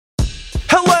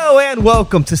Hello and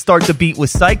welcome to Start the Beat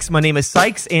with Sykes. My name is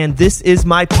Sykes and this is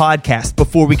my podcast.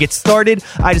 Before we get started,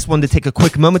 I just wanted to take a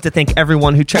quick moment to thank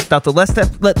everyone who checked out the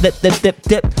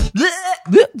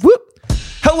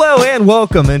Hello and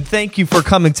welcome and thank you for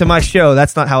coming to my show.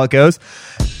 That's not how it goes.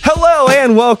 Hello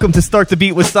and welcome to Start the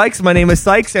Beat with Sykes. My name is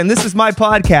Sykes and this is my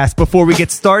podcast. Before we get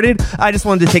started, I just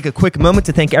wanted to take a quick moment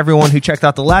to thank everyone who checked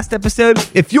out the last episode.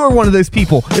 If you're one of those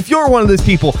people,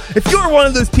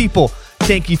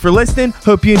 thank you for listening.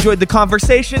 Hope you enjoyed the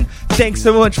conversation. Thanks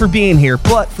so much for being here.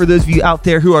 But for those of you out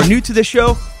there who are new to the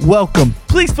show, welcome.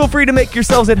 Please feel free to make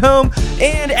yourselves at home.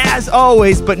 And as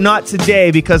always, but not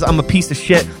today because I'm a piece of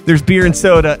shit, there's beer and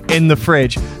soda in the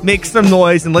fridge. Make some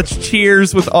noise and let's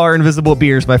cheers with our invisible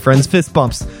beers, my friends. Fist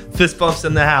bumps. Fist bumps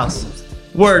in the house.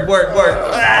 Word.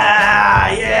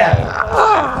 Ah,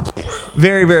 yeah.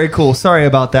 Very, very cool. Sorry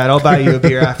about that. I'll buy you a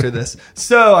beer after this.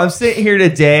 So I'm sitting here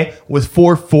today with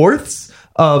 4/4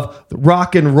 of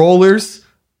rock and rollers,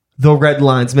 the Red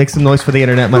Lines. Make some noise for the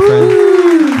internet, my friend.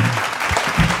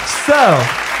 So,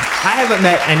 I haven't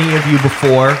met any of you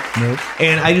before,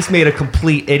 and I just made a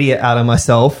complete idiot out of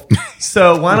myself.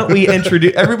 So why don't we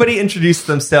everybody introduce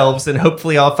themselves, and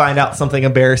hopefully I'll find out something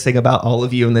embarrassing about all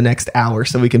of you in the next hour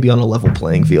so we can be on a level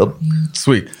playing field.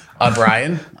 Sweet.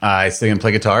 Brian, I sing and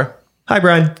play guitar. Hi,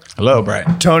 Brian. Hello,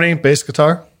 Brian. Tony, bass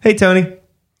guitar. Hey, Tony.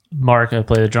 Mark, I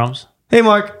play the drums. Hey,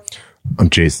 Mark. I'm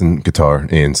Jason, guitar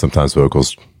and sometimes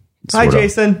vocals. Hi,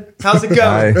 Jason. How's it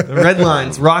going? The Red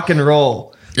Lines, rock and roll.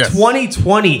 Yes.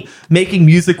 2020, making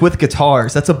music with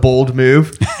guitars. That's a bold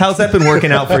move. How's that been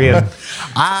working out for you?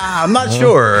 I'm not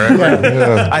sure.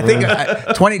 I think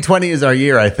 2020 is our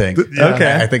year. I think.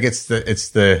 Okay. I think it's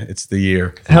the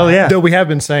year. Hell yeah. No, we have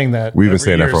been saying that. We've been every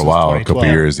saying that year for a since while, a couple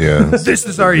 2012. years, yeah. This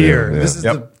is our year. Yeah. This is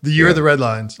Yep. the year of the Red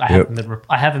Lines. I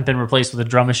haven't been replaced with a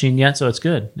drum machine yet, so it's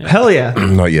good. Yeah. Hell yeah.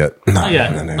 Not yet. Not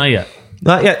yet. Not yet.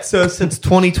 Not yet. So since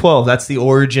 2012, that's the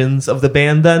origins of the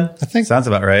band then? I think. Sounds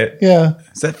about right. Yeah.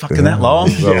 Is that fucking that long?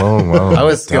 Wow. I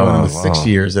was going with wow. 6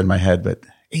 years in my head, but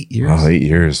 8 years. Wow, 8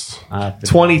 years.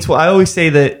 2012. I always say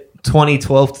that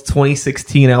 2012 to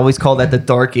 2016, I always call that the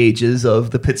dark ages of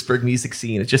the Pittsburgh music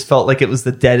scene. It just felt like it was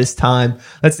the deadest time.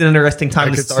 That's an interesting time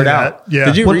I to could start see out. that. Yeah.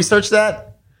 Did you research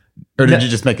that, or did you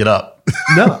just make it up?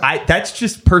 No, that's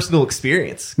just personal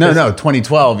experience. No.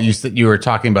 2012. You said you were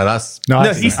talking about us. No,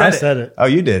 he said it. Oh,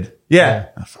 you did. Yeah.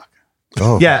 Oh, fuck.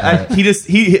 Oh, Yeah, he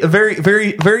made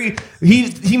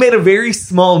a very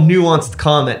small nuanced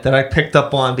comment that I picked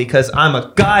up on because I'm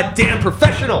a goddamn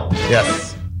professional.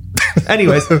 Yes.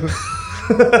 Anyways,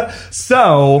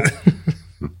 so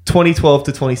 2012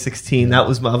 to 2016, I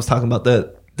was talking about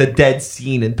the dead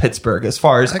scene in Pittsburgh as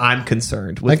far as I'm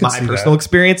concerned with can my see personal that.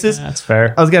 experiences. That's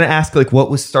fair. I was going to ask like what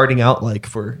was starting out like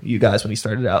for you guys when you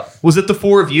started out? Was it the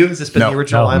four of you? Has this been No. the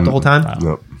original No. lineup the whole time?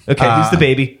 Nope. Okay, who's the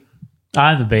baby?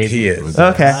 I'm the baby. He is.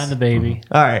 Okay. I'm the baby.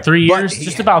 All right. 3 But years, he-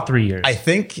 just about 3 years. I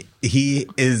think he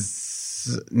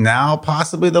is now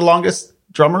possibly the longest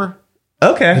drummer.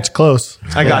 Okay. It's close.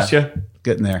 I got you.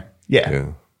 Getting there. Yeah. Yeah.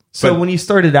 So But- when you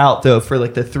started out though, for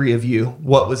like the three of you,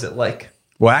 what was it like?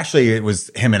 Well, actually, it was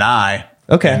him and I.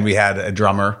 Okay. And we had a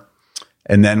drummer.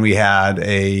 And then we had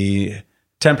a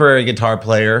temporary guitar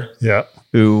player Yeah.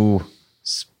 who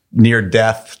near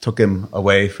death took him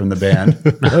away from the band.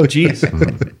 Oh, geez.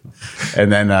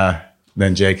 And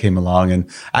then Jay came along. And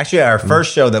actually, our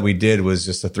first show that we did was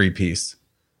just a 3-piece.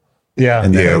 Yeah.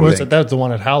 And then That was everything. the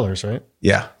one at Howlers, right?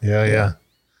 Yeah. Yeah.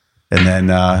 And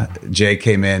then Jay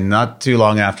came in not too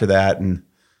long after that and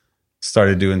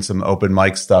started doing some open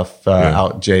mic stuff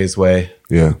out Jay's way.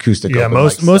 Yeah. Acoustic Yeah. open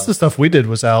Most mic of stuff. the stuff we did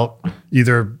was out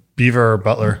either Beaver or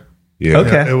Butler. Yeah.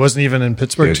 Okay. It wasn't even in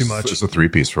Pittsburgh Yeah, too it's much. just a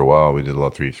 3-piece for a while. We did a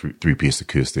lot of three-piece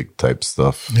acoustic type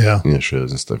stuff. Yeah.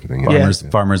 Shows and stuff. Everything.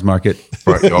 Farmers Market.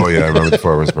 Right. Oh, yeah. I remember the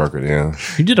farmer's market. Yeah.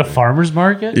 you did a farmer's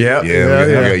market? Yeah. Yeah.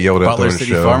 We got yelled at Butler during the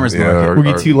City show. Farmers Market. Were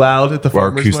you too loud at the Our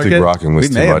farmer's acoustic market? rocking was We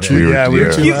too may have much. been. We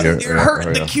were too You, loud. you're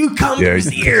hurting the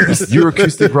cucumbers' ears. Your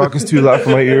acoustic rock is too loud for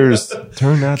my ears.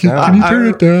 Turn that down. Can you turn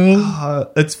it down?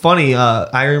 It's funny.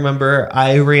 I remember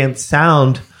I ran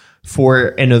sound for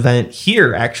an event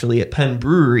here, actually, at Penn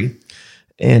Brewery.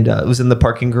 And it was in the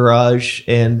parking garage,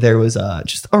 and there was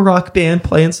just a rock band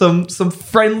playing some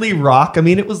friendly rock. I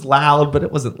mean, it was loud, but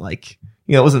it wasn't like,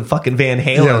 it wasn't fucking Van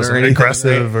Halen Yeah, it was or anything.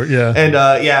 aggressive. right? Or, yeah. And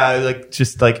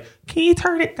can you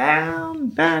turn it down?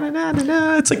 Da, da, da, da,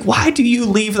 da. It's like, why do you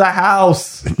leave the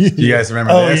house? You guys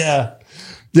remember Oh, this? yeah.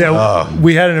 Yeah,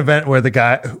 we had an event where the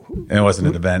guy. And it wasn't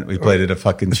an event. We played at a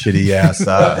fucking shitty ass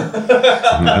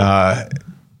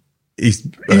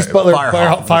East Butler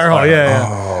Fire Hall. Yeah.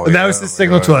 Oh, And that was his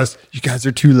signal to us. You guys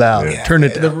are too loud. Turn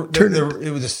it down.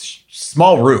 It was a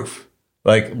small roof.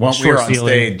 Like when we were on ceiling.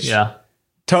 stage, Yeah.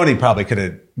 Tony probably could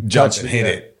have jumped and hit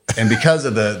it. And because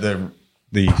of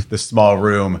the small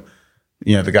room,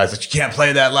 you know, the guys like, you can't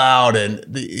play that loud. And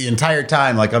the entire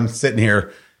time, like I'm sitting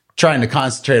here trying to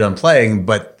concentrate on playing,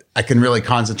 but I can really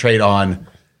concentrate on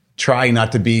trying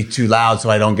not to be too loud so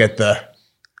I don't get the...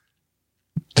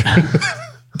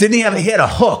 He had a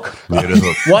hook. He had a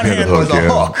hook. One He had hand was a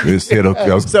hook. He had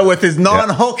a- So with his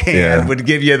non-hook hand Yeah. would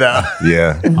give you the...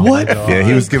 yeah. What? Yeah,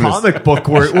 he was giving us, comic book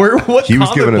what he was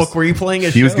comic giving us, book were you playing?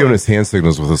 he was giving us hand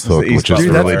signals with his hook, the which is East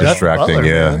really Butler. distracting. Butler,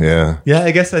 Yeah, man. yeah. Yeah,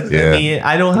 I guess I Yeah. mean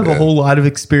I don't have a whole lot of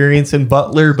experience in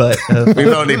Butler, but We've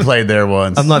only played there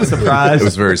once. I'm not surprised. It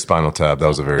was very Spinal Tap. That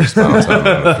was a very Spinal Tap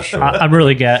moment for sure. I'm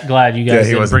really glad you Yeah, guys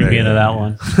he didn't wasn't bring me there,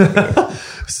 into yeah. that one.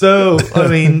 So, I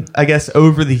mean, I guess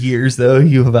over the years, though,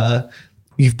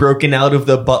 you've broken out of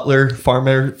the Butler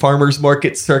farmers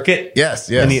market circuit. Yes.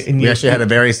 And We actually had a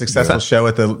very successful show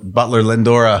at the Butler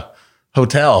Lindora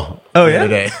Hotel. Oh, the yeah? other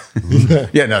day.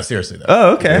 Yeah, no, seriously though.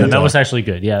 Oh, okay. That was actually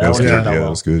good. Yeah, That was one good. turned out Yeah, well. that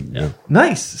was good. Yeah.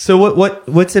 Nice. So,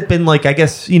 what's it been like? I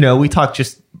guess we talked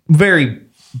just very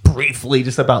briefly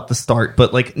just about the start,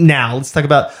 but like now, let's talk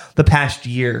about the past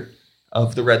year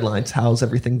of the Red Lines. How's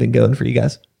everything been going for you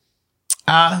guys?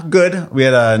 Good. We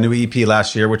had a new EP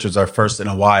last year, which was our first in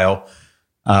a while.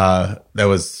 That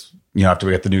was, after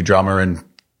we got the new drummer, and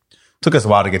took us a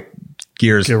while to get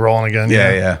gears. Get rolling again.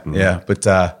 Yeah. But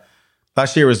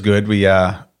last year was good. We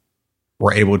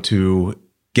were able to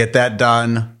get that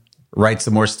done, write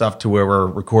some more stuff to where we're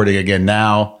recording again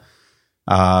now.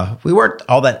 We weren't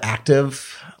all that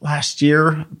active last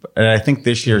year, and I think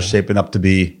this year is shaping up to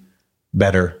be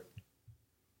better.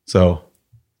 So,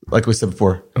 like we said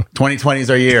before, 2020 is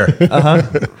our year.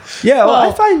 Yeah, well,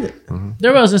 I find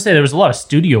There was there was a lot of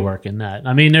studio work in that.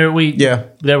 I mean, there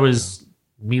was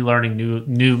me learning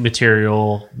new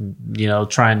material,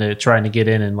 trying to get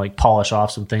in and like polish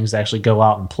off some things to actually go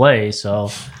out and play. So,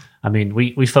 I mean,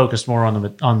 we focused more on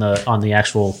the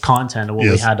actual content of what we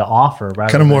Yes. had to offer,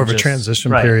 rather Kind of than more of a just-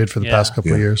 transition right. period for the past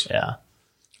couple of years. Yeah.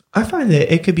 I find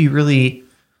that it could be really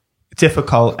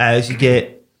difficult as you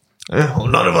get.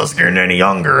 None of us getting any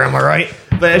younger, am I right?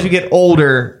 But as you get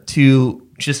older, to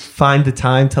just find the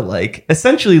time to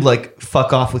essentially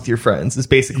fuck off with your friends is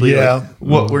basically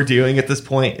what we're doing at this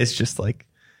point. It's just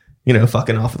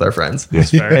fucking off with our friends, and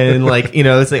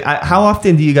it's like how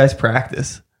often do you guys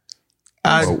practice?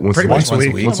 Pretty much once a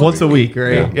week. Once a week,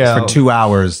 right? Yeah, For 2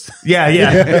 hours.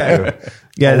 Yeah.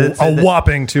 A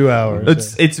whopping 2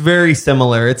 hours. It's very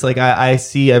similar. It's like I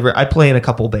play in a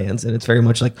couple bands, and it's very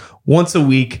much like once a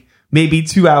week, maybe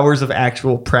 2 hours of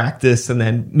actual practice, and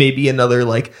then maybe another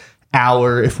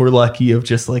hour if we're lucky of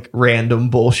just random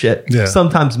bullshit. Yeah.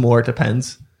 Sometimes more, it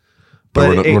depends.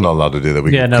 But we're not allowed to do that.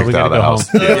 We get we kicked out gotta of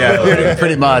the go house. Yeah,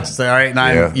 pretty much. It's like, all right,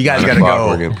 9, you guys got to We're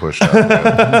go. getting pushed out.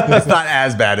 Yeah. It's not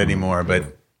as bad anymore,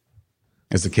 but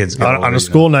as the kids get older, on a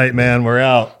school night, man, we're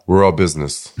out. We're all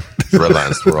business. Red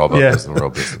Lines. We're all about Yeah. business. We're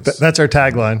all business. That's our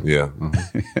tagline. Yeah.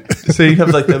 Mhm. So you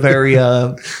have the very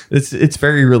it's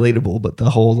very relatable, but the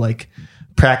whole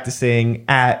practicing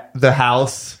at the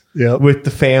house Yep. with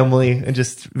the family and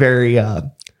just very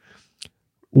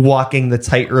walking the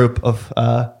tightrope of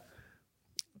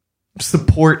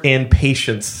support and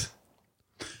patience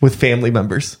with family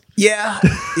members. Yeah.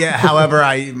 However,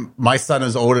 my son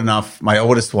is old enough. My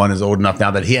oldest one is old enough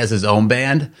now that he has his own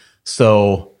band.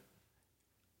 So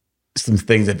some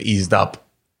things have eased up.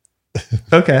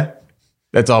 Okay.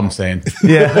 That's all I'm saying.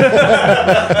 Yeah.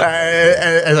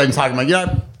 As I'm talking, I'm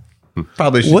like,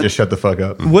 probably should What? just shut the fuck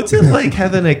up. What's it like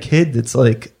having a kid that's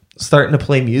starting to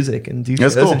play music and do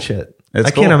That's shows cool. and shit? It's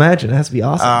I can't cool. imagine. It has to be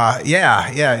awesome. Yeah.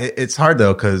 It's hard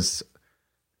though, because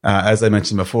as I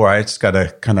mentioned before, I just got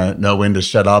to kind of know when to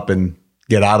shut up and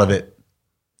get out of it.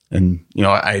 And,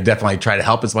 I definitely try to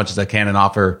help as much as I can and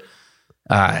offer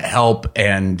help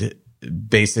and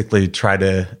basically try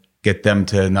to get them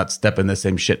to not step in the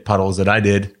same shit puddles that I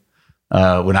did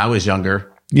when I was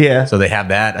younger. Yeah. So they have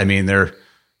that. I mean, they're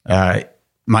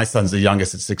my son's the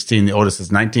youngest at 16, the oldest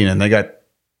is 19, and they got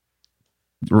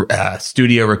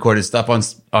studio recorded stuff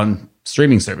on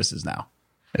streaming services now.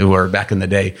 Where back in the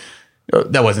day,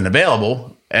 that wasn't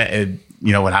available. When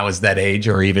I was that age,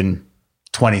 or even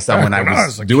 20-some when I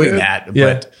was a doing kid. that.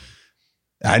 Yeah. But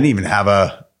I didn't even have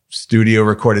a studio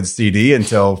recorded CD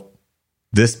until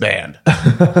this band.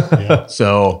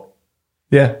 So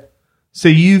Yeah. So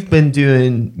you've been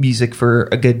doing music for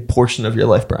a good portion of your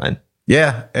life, Brian.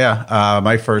 yeah.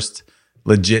 My first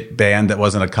legit band that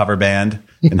wasn't a cover band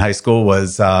in high school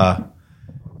was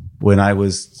when I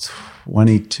was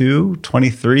 22,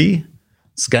 23.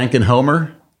 Skank and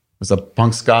Homer was a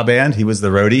punk ska band. He was the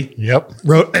roadie. Yep.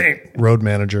 Road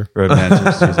manager. Road manager.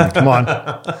 Excuse me. Come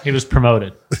on. He was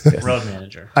promoted. Road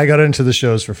manager. I got into the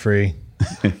shows for free.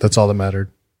 That's all that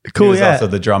mattered. He was also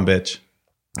the drum bitch.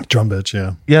 Drum bitch,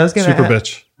 yeah. Yeah, I was gonna Super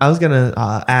bitch. I was gonna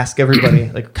ask everybody,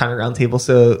 like, kind of round table.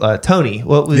 So, Tony,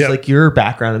 what was like your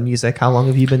background in music? How long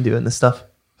have you been doing this stuff?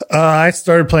 I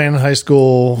started playing in high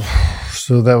school,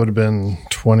 so that would have been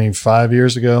 25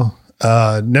 years ago.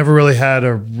 Never really had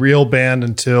a real band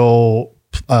until,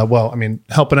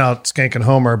 helping out Skank and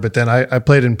Homer, but then I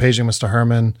played in Paging Mr.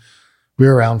 Herman. We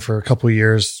were around for a couple of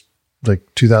years,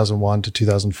 like 2001 to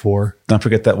 2004. Don't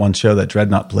forget that one show that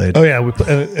Dreadnought played. Oh, yeah.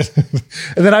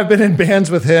 And then I've been in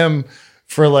bands with him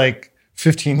for like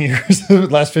 15 years, the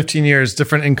last 15 years,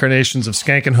 different incarnations of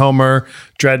Skank and Homer,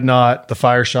 Dreadnought, The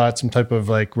Fire Shot, some type of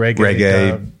like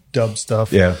reggae. Dub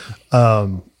stuff. Yeah.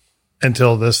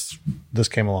 Until this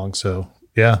came along. So,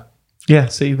 yeah. Yeah,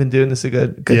 so you've been doing this a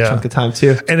good chunk of time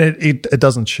too. And it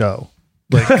doesn't show.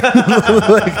 Like,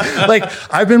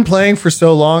 like I've been playing for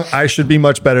so long, I should be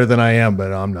much better than I am,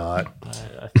 but I'm not.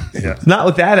 Yeah. Not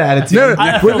with that attitude.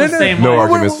 I feel the same way. No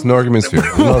arguments here.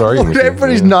 Not arguments here.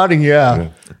 Everybody's nodding, yeah.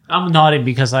 I'm nodding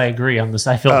because I agree. I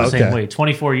feel the same way.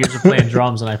 24 years of playing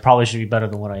drums, and I probably should be better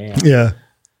than what I am. Yeah.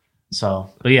 So,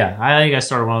 but yeah, I think I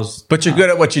started when I was. But you're good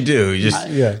at what you do. You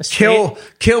just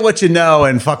kill what you know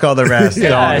and fuck all the rest.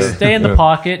 I stay in the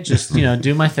pocket, just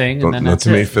do my thing, and then that's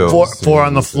it. Four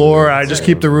on the floor. I just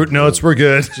keep the root notes. We're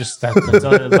good. Just let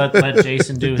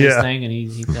Jason do his thing,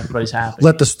 and everybody's happy.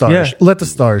 Let the stars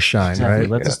shine. Exactly. Right.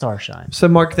 Let the stars shine. So,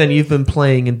 Mark, then you've been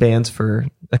playing in bands for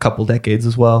a couple decades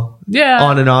as well. Yeah,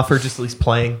 on and off, or just at least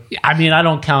playing. I mean, I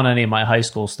don't count any of my high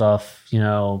school stuff.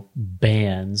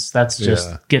 Bands. That's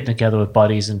just getting together with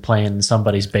buddies and playing in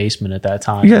somebody's basement at that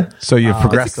time. Yeah. So you've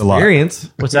progressed a lot.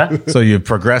 What's that? So you've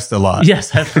progressed a lot.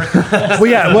 Yes. I've progressed. Well,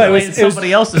 yeah. Well, it was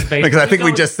somebody else's basement. Because I think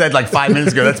we just said like 5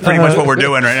 minutes ago. That's pretty much what we're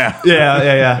doing right now.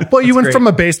 Yeah. Well, you went from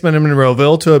a basement in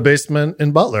Monroeville to a basement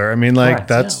in Butler. I mean, like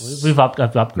that's we've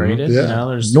upgraded. Yeah.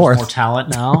 There's North. more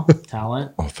talent now.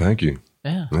 Oh, thank you.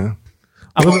 Yeah.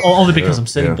 Only because I'm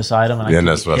sitting beside him. And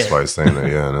that's why I was saying that.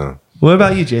 Yeah, I know. What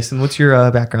about you, Jason? What's your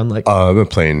background like? I've been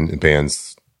playing in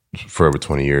bands for over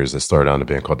 20 years. I started on a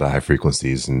band called The High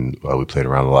Frequencies, and we played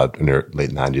around a lot in the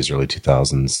late 90s, early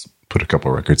 2000s. Put a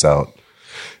couple of records out.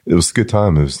 It was a good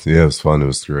time. It was fun. It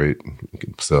was great.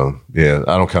 So, yeah,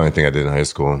 I don't count anything I did in high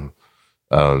school.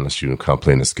 Unless you count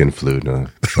playing the skin flute. So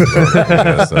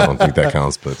I don't think that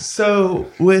counts. But so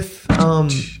with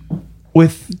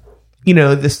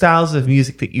the styles of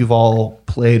music that you've all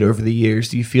played over the years,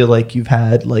 do you feel like you've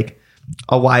had like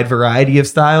a wide variety of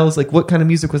styles? Like, what kind of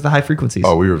music was The High Frequencies?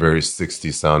 Oh, we were very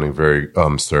 60s sounding, very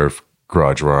surf,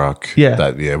 garage rock.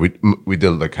 Yeah. We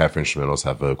did like half instrumentals,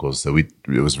 half vocals. So it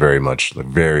was very much like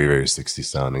very, very 60s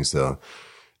sounding. So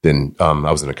then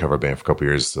I was in a cover band for a couple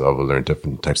of years, so I would learn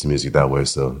different types of music that way.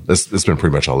 So it's been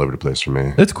pretty much all over the place for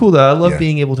me. That's cool though. I love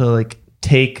being able to like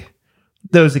take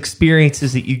those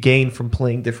experiences that you gain from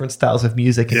playing different styles of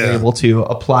music and be able to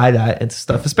apply that into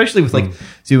stuff, especially with like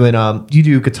doing you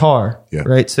do guitar,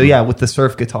 right? So with the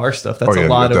surf guitar stuff, that's a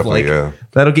lot of like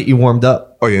that'll get you warmed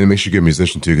up. Oh yeah, and it makes you a good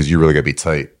musician too, because you really got to be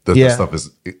tight. The stuff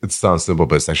it sounds simple,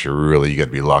 but it's actually really, you got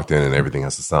to be locked in, and everything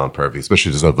has to sound perfect.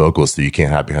 Especially there's no vocals, so you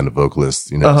can't hide behind the vocalist.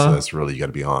 So that's really, you got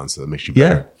to be on. So it makes you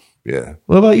better. Yeah.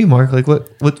 What about you, Mark? Like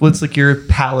what's like your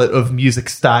palette of music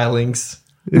stylings?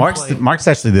 Mark's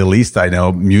actually the least I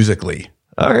know musically.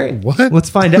 All right, what?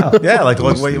 Let's find out. Yeah, like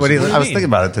what do you? I was thinking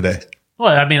about it today.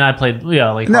 Well, I mean, I played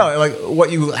like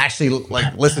what you actually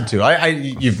like listen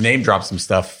to. You've name dropped some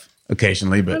stuff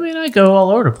occasionally, but I mean, I go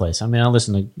all over the place. I mean, I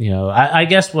listen to I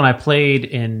guess when I played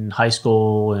in high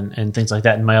school and things like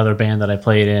that, in my other band that I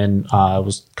played in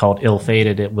was called Ill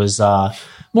Fated. It was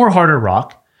more harder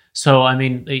rock. So I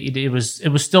mean, it was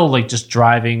still like just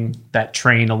driving that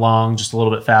train along, just a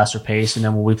little bit faster pace. And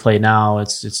then when we play now,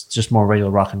 it's just more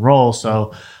regular rock and roll.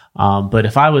 So, but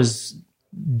if I was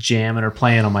jamming or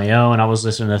playing on my own, I was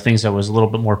listening to things that was a little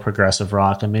bit more progressive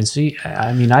rock. I mean,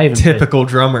 I even typical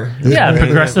drrougher. Yeah,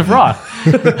 progressive rock.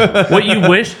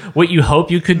 what you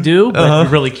hope you could do, but you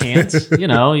really can't.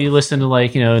 You listen to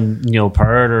like Neil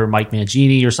Peart or Mike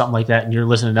Mangini or something like that, and you're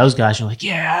listening to those guys. You're like,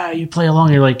 yeah, you play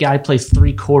along. You're like, yeah, I play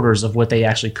 3/4 of what they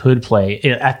actually could play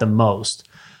at the most.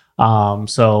 But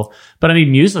I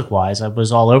mean, music wise, I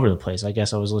was all over the place. I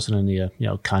guess I was listening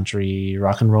to country,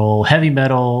 rock and roll, heavy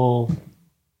metal,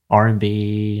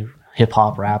 R&B, hip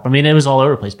hop, rap. I mean, it was all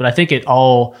over the place, but I think it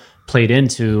all played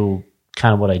into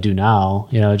kind of what I do now,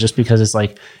 just because it's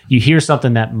like you hear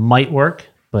something that might work,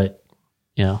 but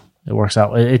It works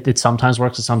out. It sometimes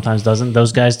works, it sometimes doesn't.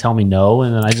 Those guys tell me no,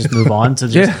 and then I just move on to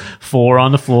just 4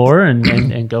 on the floor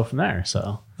and go from there.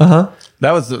 So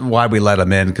that was why we let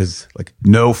them in, because like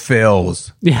no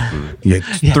fills. yeah. You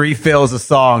get 3 fills a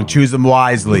song. Choose them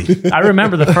wisely. I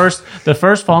remember the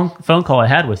first phone call I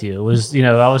had with you was,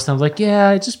 I was like, yeah,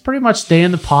 I just pretty much stay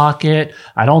in the pocket.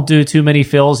 I don't do too many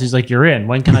fills. He's like, you're in.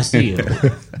 When can I see you?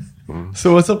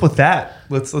 So what's up with that?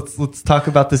 Let's talk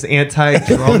about this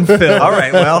anti-drum fill. All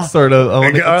right, well, sort of. All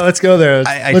right, let's go there.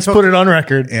 Let's put it on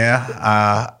record.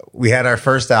 Yeah. We had our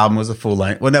first album was a full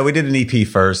length. Well, no, we did an EP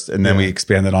first, and then we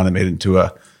expanded on and made it into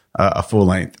a full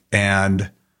length. And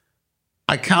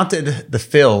I counted the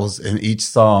fills in each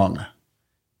song.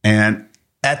 And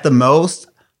at the most,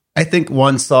 I think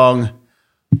one song.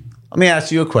 Let me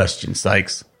ask you a question,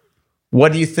 Sykes.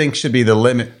 What do you think should be the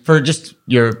limit for just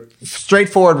your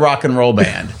straightforward rock and roll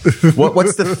band?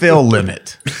 What's the fill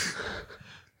limit?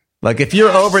 Like, if you're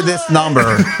over this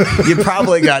number, you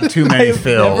probably got too many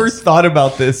fills. I've never thought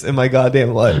about this in my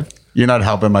goddamn life. You're not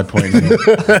helping my point. I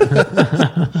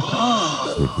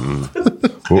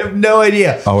have no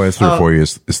idea. I'll answer it for you.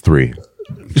 It's 3.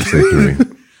 Just say 3.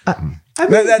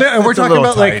 We're talking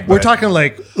about tight, we're talking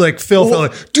like Phil.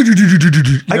 Like,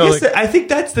 I think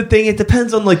that's the thing. It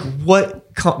depends on like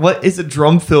what is a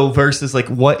drum fill versus like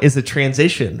what is a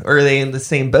transition. Or are they in the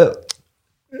same boat?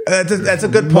 That's a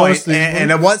good point. And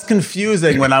it was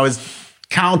confusing when I was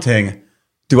counting.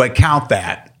 Do I count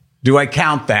that? Do I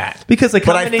count that? Because like,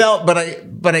 but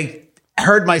I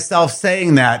heard myself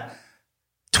saying that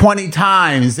 20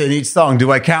 times in each song. Do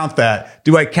I count that?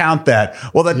 Do I count that?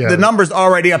 Well, the number's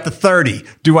already up to 30.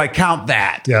 Do I count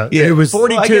that? Yeah. It was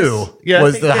 42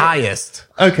 was the highest.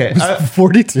 Okay.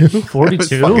 42?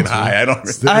 42? Fucking high. I don't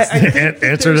I think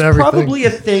answer to there's everything. probably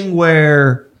a thing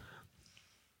where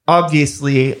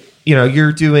obviously,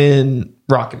 you're doing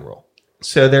rock and roll.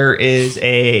 So there is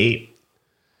a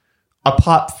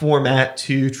pop format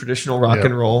to traditional rock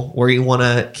and roll where you want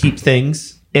to keep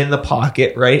things in the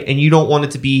pocket, right? And you don't want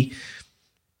it to be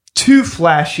too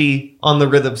flashy on the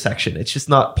rhythm section. It's just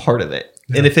not part of it.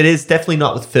 Yeah. And if it is, definitely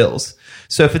not with fills.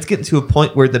 So if it's getting to a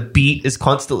point where the beat is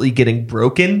constantly getting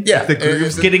broken, if the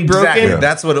groove's getting broken, exactly.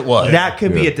 That's what it was. That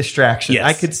could be a distraction. Yes.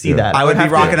 I could see that. I would be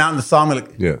rocking out in the song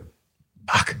like,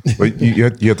 But you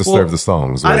have to serve the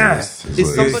songs. Right?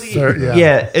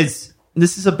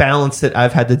 This is a balance that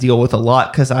I've had to deal with a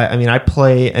lot because I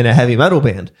play in a heavy metal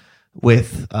band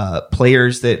with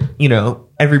players that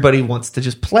everybody wants to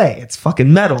just play. It's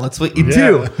fucking metal. That's what you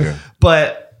do. Yeah.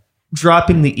 But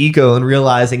dropping the ego and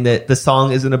realizing that the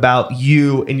song isn't about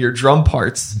you and your drum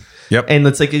parts. Yep. And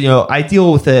it's like I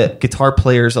deal with the guitar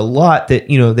players a lot that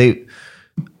they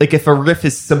like if a riff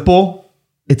is simple,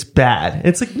 it's bad. And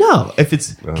it's like no, if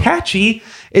it's catchy,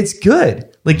 it's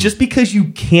good. Like just because you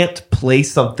can't play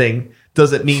something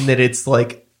doesn't mean that it's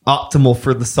like optimal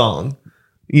for the song.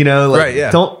 Right,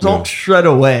 yeah. Don't shred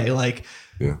away. Like,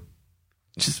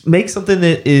 just make something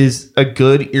that is a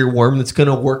good earworm that's going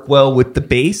to work well with the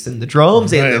bass and the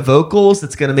drums and the vocals.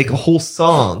 That's going to make a whole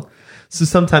song. So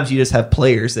sometimes you just have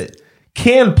players that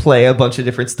can play a bunch of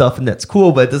different stuff, and that's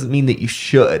cool, but it doesn't mean that you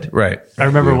should. Right. I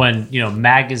remember when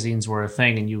magazines were a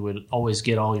thing, and you would always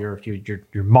get all your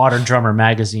Modern Drummer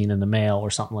magazine in the mail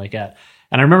or something like that.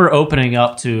 And I remember opening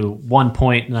up to one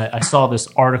point, and I saw this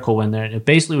article in there, and it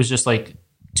basically was just like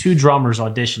 2 drummers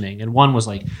auditioning, and one was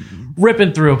like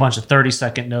ripping through a bunch of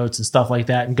 30-second notes and stuff like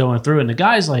that and going through, and the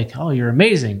guy's like, oh, you're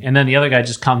amazing. And then the other guy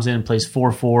just comes in and plays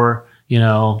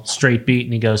 4/4, straight beat,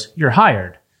 and he goes, you're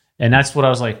hired. And that's what I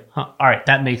was like, all right,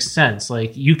 that makes sense.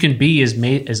 Like you can be as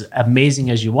amazing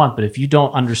as you want, but if you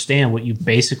don't understand what you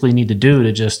basically need to do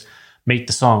to just make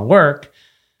the song work,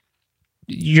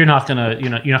 you're not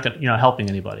helping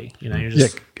anybody. You're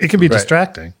just it can be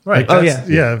distracting. Right.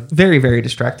 Yeah. Very, very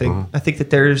distracting. I think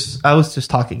that I was just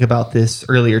talking about this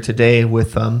earlier today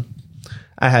with I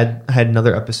had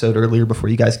another episode earlier before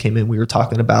you guys came in. We were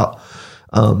talking about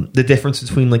the difference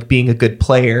between like being a good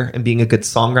player and being a good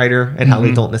songwriter and how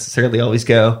they don't necessarily always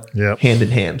go hand in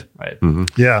hand. Right. Mm-hmm.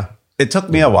 Yeah. It took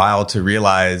me a while to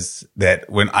realize that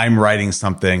when I'm writing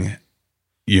something,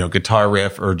 guitar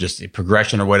riff or just a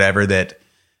progression or whatever, that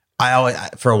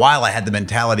for a while I had the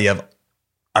mentality of,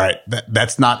 all right,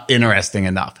 that's not interesting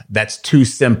enough. That's too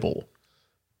simple.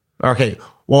 Okay,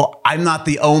 well, I'm not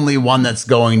the only one that's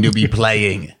going to be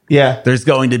playing. There's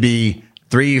going to be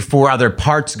 3-4 other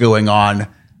parts going on,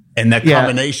 and the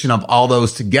combination of all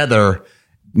those together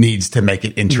needs to make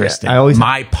it interesting.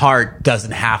 My part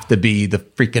doesn't have to be the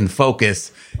freaking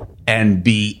focus and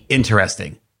be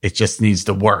interesting. It just needs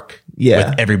to work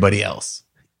with everybody else.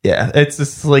 Yeah, it's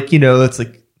just like, it's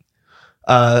like,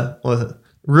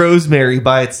 rosemary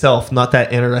by itself, not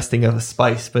that interesting of a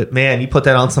spice, but man, you put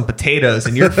that on some potatoes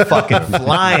and you're fucking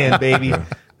flying, baby.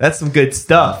 That's some good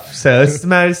stuff. So it's the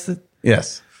matter,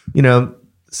 Yes. you know,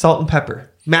 salt and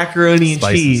pepper, macaroni and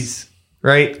Spices. cheese,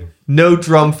 right? No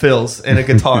drum fills and a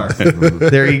guitar.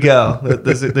 There you go.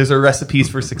 Those are recipes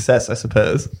for success, I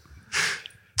suppose.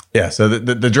 Yeah. So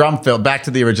the drum fill, back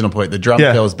to the original point, the drum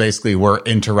fills basically were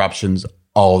interruptions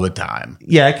all the time.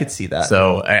 Yeah, I could see that.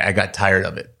 So I got tired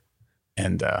of it.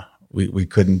 And we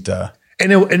couldn't.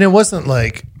 And it wasn't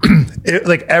like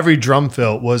like every drum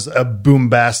fill was a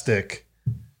boombastic,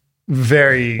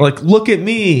 very like, look at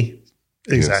me.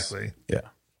 exactly. Yeah.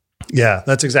 Yeah,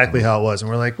 that's exactly how it was. And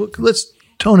we're like, well, let's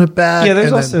tone it back. Yeah, there's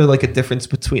and also like a difference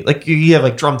between like you have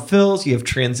like drum fills, you have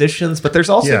transitions, but there's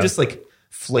also Yeah. just like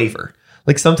flavor.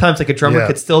 Like sometimes like a drummer Yeah.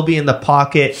 could still be in the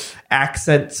pocket,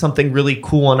 accent something really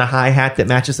cool on a hi-hat that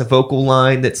matches a vocal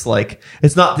line that's like,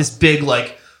 it's not this big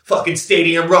like fucking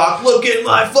stadium rock, look at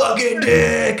my fucking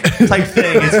dick type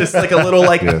thing. It's just like a little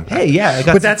like, hey, yeah, I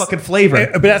got some fucking flavor.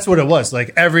 But that's what it was.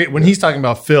 Like when he's talking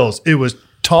about fills, it was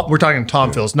we're talking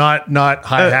tom fills, not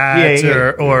hi hats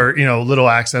or you know, little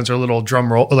accents or little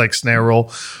drum roll, like snare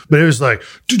roll. But it was like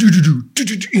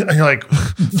and you're like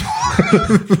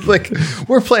like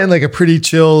we're playing like a pretty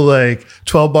chill like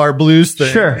 12-bar blues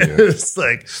thing. Sure. It's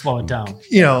like Slow it down.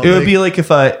 you know, It would be like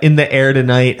if In the Air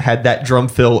Tonight had that drum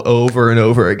fill over and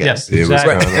over again. Yes, It was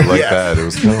exactly. kind of like that. It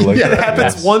was kind of like It that.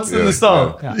 happens once in the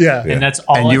song. yeah. And that's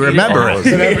all. And you it remember is.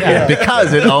 it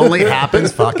because it only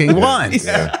happens fucking once.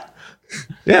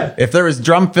 Yeah. If there was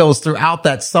drum fills throughout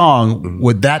that song,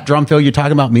 would that drum fill you're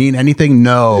talking about mean anything?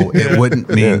 No, it wouldn't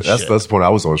mean Yeah, shit. that's the point I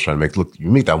was always trying to make. Look, you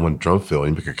make that one drum fill,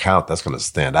 and you make a count, that's going to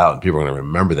stand out, and people are going to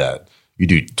remember that. You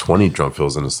do 20 drum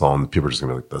fills in a song, people are just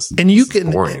going to be like, "That's And you this is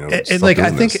can boring, you know, and stop like I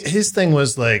doing think this." his thing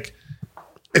was like,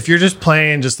 if you're just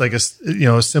playing just like a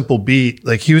simple beat,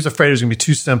 like he was afraid it was gonna be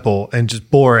too simple and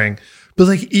just boring. But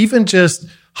like even just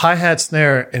hi-hat,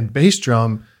 snare, and bass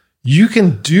drum, you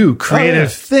can do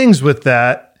creative things with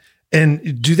that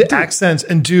and do the accents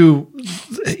and do,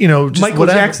 you know, just Michael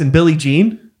whatever. Jackson, Billie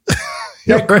Jean.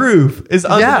 That groove is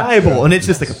undeniable. And it's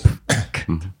just like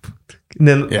and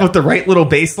then with the right little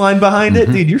bass line behind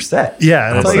it, dude, you're set.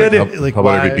 Yeah, That's it's all you like, gotta do. like How about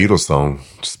why- every Beatles song?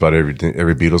 Just about every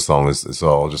Beatles song is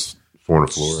all just 4 on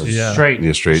the floor. Yeah. Straight.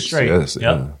 Yeah, straight. Yes.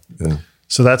 Yep. Yeah.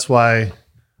 So that's why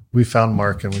we found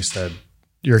Mark and we said,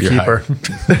 "You're a keeper."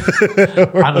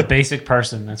 I'm a basic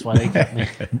person. That's why they kept me.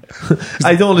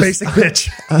 I don't Basic bitch.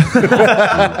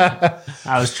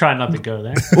 I was trying not to go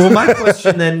there. Well, my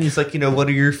question then is like, you know, what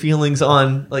are your feelings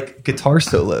on like guitar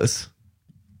solos?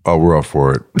 Oh, we're up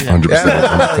for it. 100%.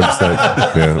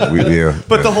 100%. Yeah.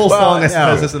 But the whole song, I no.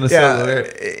 suppose, isn't a solo.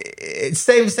 It's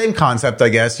same concept, I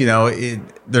guess. You know,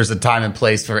 there's a time and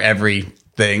place for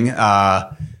everything.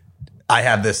 I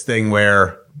have this thing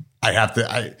where I don't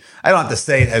have to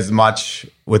say it as much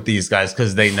with these guys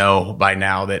because they know by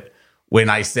now that when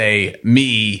I say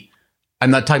me, I'm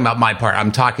not talking about my part.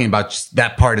 I'm talking about just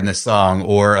that part in the song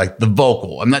or like the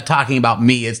vocal. I'm not talking about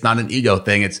me. It's not an ego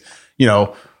thing. It's, you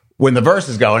know, when the verse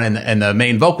is going and the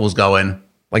main vocal's going,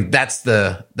 like that's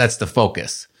the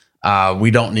focus.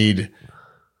 We don't need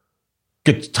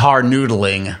guitar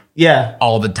noodling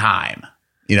all the time,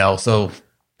 you know? So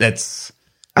that's,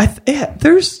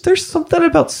 there's something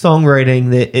about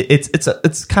songwriting that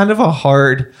it's kind of a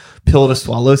hard pill to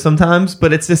swallow sometimes,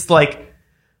 but it's just like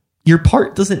your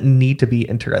part doesn't need to be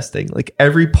interesting. Like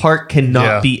every part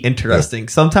cannot be interesting.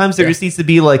 Sometimes there just needs to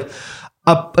be like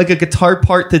a guitar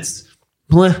part that's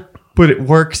bleh, but it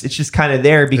works. It's just kind of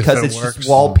there because it's just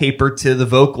wallpaper to the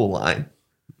vocal line.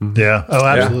 Yeah. Oh,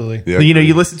 absolutely. Yeah. You know,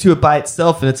 you listen to it by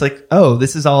itself and it's like, oh,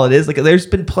 this is all it is. Like there's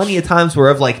been plenty of times where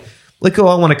I've like, oh,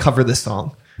 I want to cover this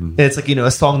song. And it's like, you know,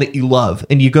 a song that you love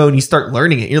and you go and you start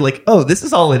learning it. You're like, oh, this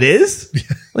is all it is?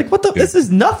 Like, what the? This is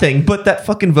nothing but that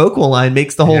fucking vocal line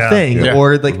makes the whole thing. Yeah.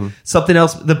 Or like something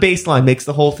else, the bass line makes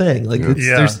the whole thing. Like,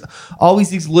 there's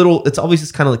always these little, it's always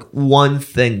just kind of like one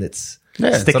thing that's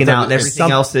sticking out and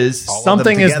everything else is.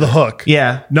 Something is the hook.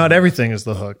 Yeah. Not everything is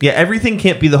the hook. Yeah. Everything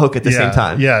can't be the hook at the same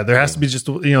time. Yeah. There has to be just,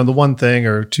 you know, the one thing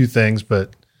or two things,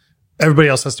 but everybody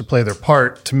else has to play their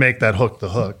part to make that hook the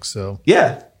hook. So,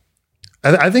 Yeah.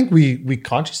 I think we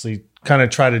consciously kind of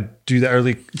try to do that,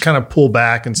 or kind of pull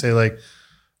back and say like,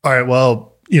 all right,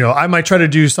 well, you know, I might try to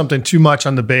do something too much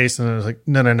on the bass, and it's like,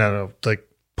 no, like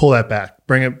pull that back,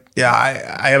 bring it. yeah,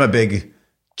 I am a big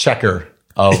checker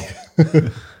of,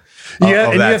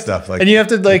 that stuff. Like, and you have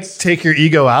to like take your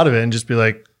ego out of it and just be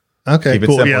like, okay, Keep it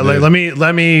cool, simple, yeah, dude.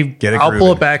 let me, Get it I'll pull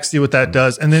grooving. it back, see what that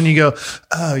does, and then you go,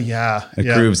 oh yeah, It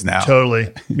grooves now.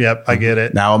 totally, yep, I get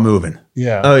it, now I'm moving.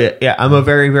 yeah, Oh yeah, yeah. I'm a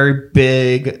very, very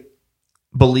big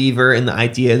believer in the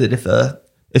idea that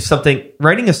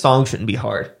writing a song shouldn't be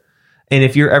hard. And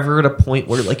if you're ever at a point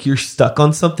where like you're stuck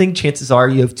on something, chances are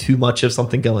you have too much of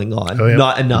something going on,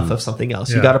 not enough of something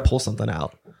else. You got to pull something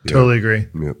out. Totally agree.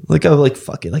 Like,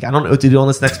 fuck it. Like, I don't know what to do on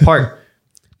this next part.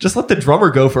 Just let the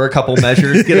drummer go for a couple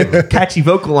measures, get a catchy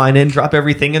vocal line in, drop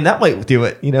everything, and that might do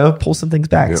it. Pull some things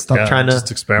back. Stop trying to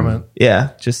just experiment.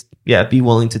 Be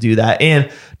willing to do that.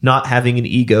 And not having an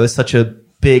ego is such a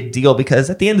big deal because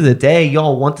at the end of the day,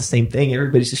 y'all want the same thing.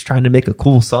 Everybody's just trying to make a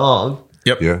cool song.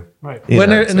 Yep. Yeah. Right.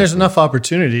 And there's enough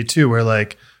opportunity too, where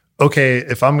like, okay,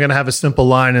 if I'm going to have a simple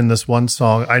line in this one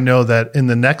song, I know that in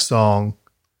the next song,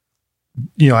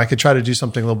 I could try to do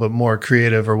something a little bit more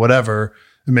creative or whatever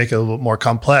and make it a little bit more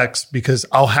complex because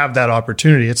I'll have that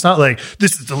opportunity. It's not like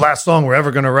this is the last song we're ever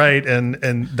going to write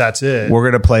and that's it. We're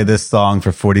going to play this song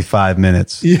for 45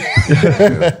 minutes.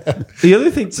 The other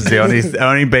thing, this is the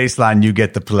only bass line you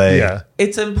get to play. Yeah.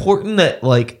 It's important that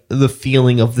like the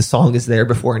feeling of the song is there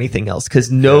before anything else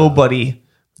because nobody,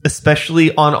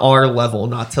 especially on our level,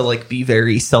 not to like be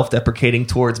very self-deprecating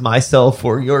towards myself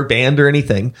or your band or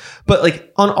anything, but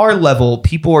like on our level,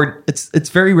 it's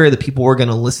very rare that people are going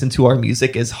to listen to our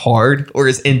music as hard or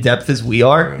as in depth as we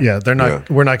are. Yeah, they're not.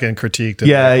 We're not getting critiqued.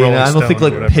 I don't think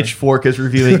like Pitchfork is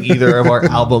reviewing either of our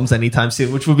albums anytime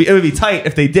soon, which would be tight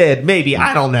if they did. Maybe,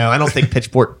 I don't know. I don't think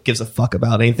Pitchfork gives a fuck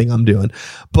about anything I'm doing,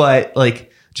 but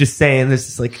like just saying this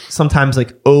is like sometimes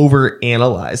like over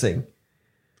analyzing.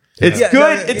 It's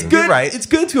good. It's good. Right. It's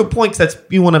good to a point because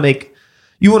you want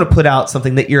to put out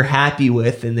something that you're happy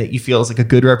with and that you feel is like a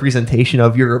good representation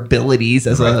of your abilities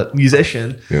as a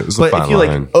musician. Yeah, but if you like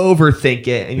overthink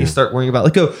it and you start worrying about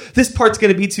like, oh, this part's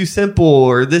going to be too simple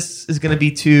or this is going to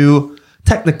be too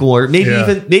technical or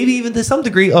maybe even to some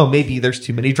degree, oh, maybe there's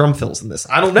too many drum fills in this.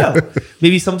 I don't know.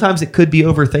 Maybe sometimes it could be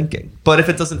overthinking. But if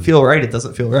it doesn't feel right, it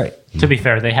doesn't feel right. To be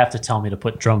fair, they have to tell me to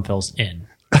put drum fills in.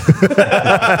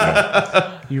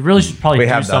 You really should probably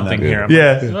do something here. I'm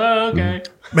like, oh, okay.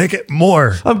 Make it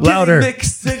more louder.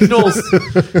 Mixed signals.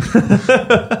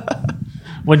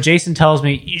 When Jason tells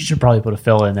me you should probably put a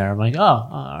fill in there, I'm like, oh,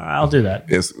 I'll do that.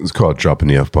 It's called dropping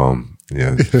the F bomb.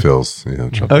 Yeah, fills. Yeah,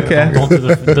 okay. Don't do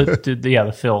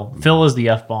the fill. Fill is the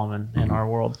F bomb in our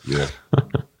world. Yeah,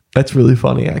 that's really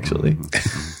funny, actually.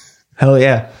 Hell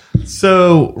yeah.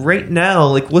 So right now,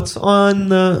 like what's on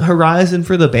the horizon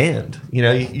for the band?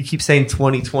 You keep saying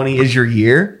 2020 is your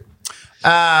year.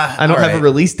 I don't have a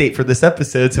release date for this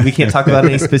episode, so we can't talk about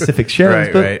any specific shows,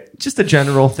 but just a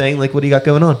general thing. Like, what do you got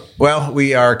going on? Well,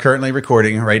 we are currently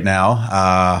recording right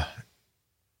now.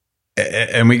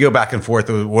 And we go back and forth.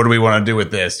 What do we want to do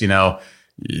with this?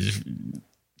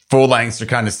 Full lengths are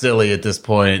kind of silly at this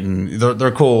point and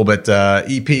they're cool, but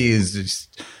EP is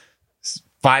just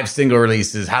 5 single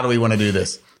releases. How do we want to do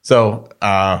this? So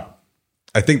I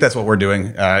think that's what we're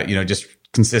doing. Just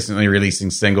consistently releasing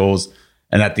singles.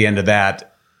 And at the end of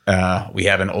that, we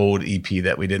have an old EP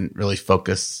that we didn't really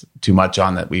focus too much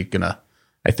on that we're going to,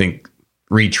 I think,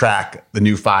 retrack the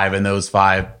new 5 and those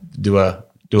 5, do a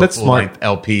full length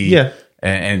LP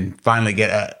and finally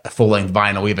get a full length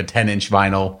vinyl. We have a 10-inch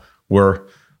vinyl. We're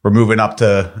moving up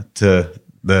to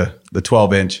the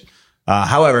 12-inch.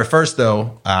 However, first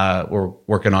though, we're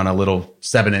working on a little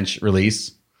 7-inch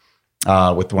release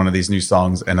with one of these new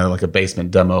songs and a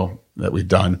basement demo that we've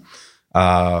done.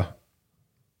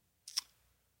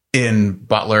 In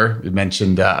Butler, we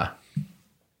mentioned a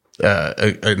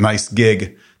nice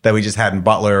gig that we just had in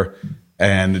Butler,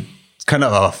 and it's kind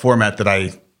of a format that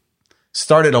I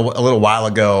started a little while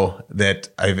ago that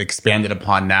I've expanded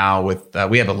upon now. With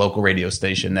we have a local radio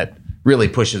station that really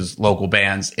pushes local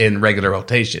bands in regular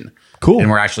rotation. Cool. And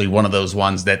we're actually one of those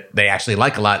ones that they actually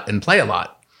like a lot and play a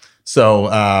lot.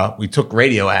 So we took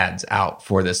radio ads out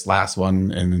for this last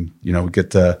one, and we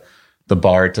get the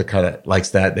bar to kind of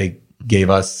likes that. They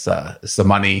gave us some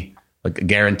money, like a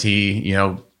guarantee,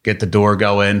 get the door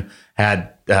going.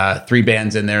 Had 3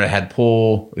 bands in there. I had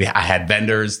pool. I had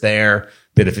vendors there.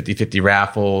 Did a 50-50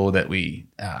 raffle that we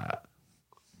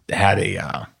had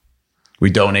we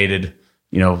donated,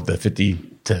 the 50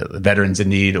 to the Veterans in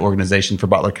Need organization for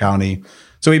Butler County.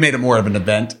 So we made it more of an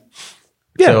event.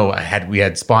 Yeah. So we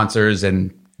had sponsors,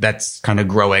 and that's kind of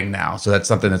growing now. So that's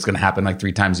something that's going to happen like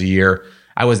 3 times a year.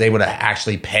 I was able to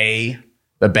actually pay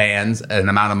the bands an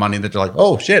amount of money that they're like,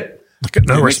 oh shit,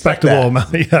 respectable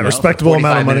amount. Yeah, respectable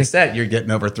amount of money. Set, you're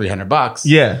getting over $300.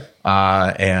 Yeah,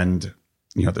 and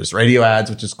there's radio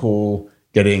ads, which is cool.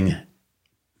 Getting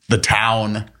the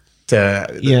town to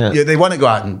they want to go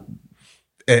out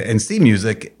and see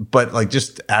music, but like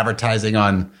just advertising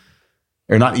on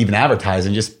or not even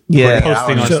advertising, just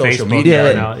posting on social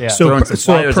media. So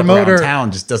a promoter around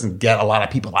town just doesn't get a lot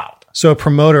of people out. So a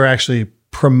promoter actually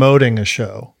promoting a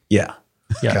show. Yeah.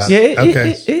 Yes. Yeah.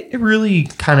 It really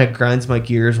kind of grinds my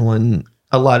gears when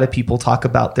a lot of people talk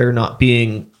about there not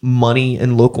being money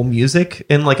in local music.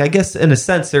 And like, I guess in a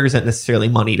sense, there isn't necessarily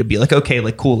money to be like, okay,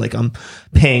 like cool, like I'm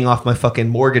paying off my fucking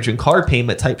mortgage and car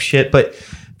payment type shit. But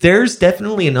there's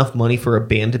definitely enough money for a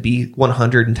band to be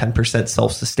 110%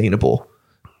 self-sustainable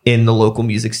in the local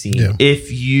music scene. Yeah.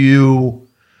 If you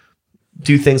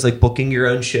do things like booking your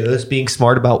own shows, being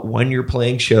smart about when you're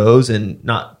playing shows and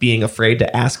not being afraid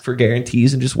to ask for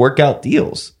guarantees and just work out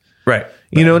deals. Right.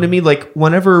 You know what I mean? Like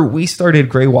whenever we started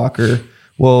Grey Walker,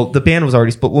 well, the band was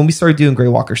already, but when we started doing Grey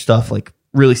Walker stuff, like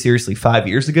really seriously 5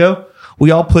 years ago,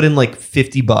 we all put in like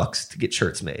 $50 to get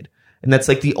shirts made. And that's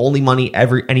like the only money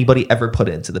anybody ever put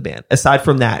into the band. Aside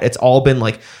from that, it's all been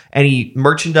like any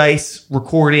merchandise,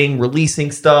 recording,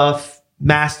 releasing stuff,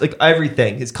 like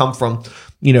everything has come from,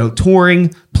 you know,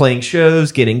 touring, playing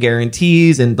shows, getting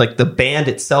guarantees. And like the band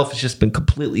itself has just been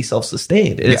completely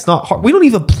self-sustained. And it's not hard. We don't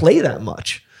even play that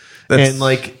much. And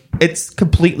like, it's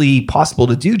completely possible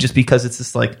to do just because it's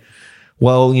just like,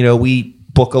 well, you know, we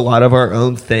book a lot of our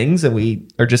own things and we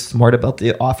are just smart about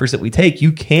the offers that we take.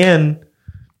 You can,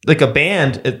 like a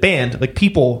band, like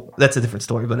people, that's a different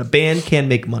story, but a band can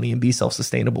make money and be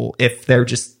self-sustainable if they're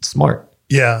just smart.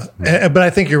 Yeah. But I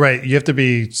think you're right. You have to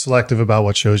be selective about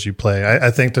what shows you play.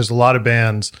 I think there's a lot of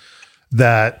bands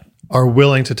that are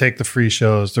willing to take the free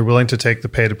shows. They're willing to take the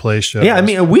pay to play shows. Yeah. I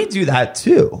mean, we do that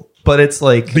too. But it's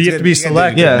like, but you have to be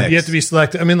selective. Yeah, you have to be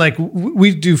selective. I mean, like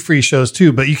we do free shows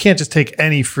too, but you can't just take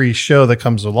any free show that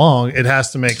comes along. It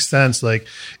has to make sense. Like,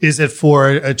 is it for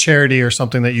a charity or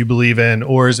something that you believe in,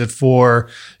 or is it for,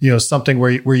 you know, something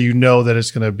where you know that it's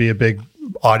going to be a big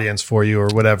audience for you or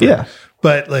whatever? Yeah.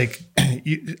 But like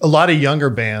a lot of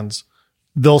younger bands,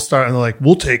 they'll start and they're like,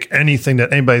 we'll take anything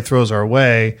that anybody throws our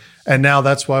way, and now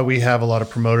that's why we have a lot of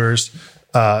promoters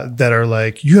that are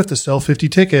like, you have to sell 50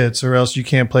 tickets or else you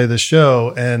can't play the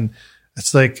show. And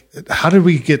it's like, how did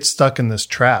we get stuck in this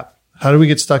trap? How do we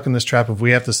get stuck in this trap if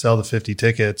we have to sell the 50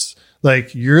 tickets?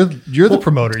 Like you're the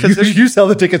promoter. You sell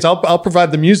the tickets. I'll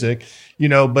provide the music, you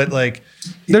know, but like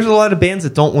there's a lot of bands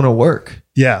that don't want to work.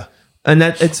 Yeah. And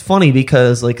that it's funny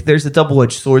because like there's a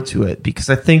double-edged sword to it, because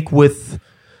I think with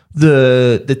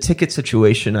the ticket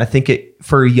situation, I think it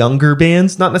for younger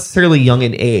bands, not necessarily young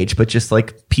in age, but just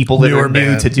like people that are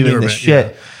new to doing this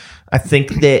shit. Yeah. I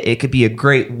think that it could be a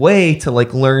great way to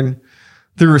like learn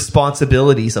the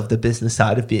responsibilities of the business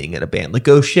side of being in a band. Like,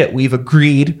 oh shit, we've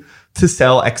agreed to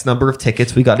sell X number of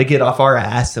tickets. We got to get off our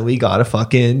ass and we got to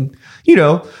fucking, you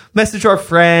know, message our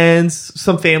friends,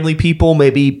 some family people,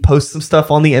 maybe post some stuff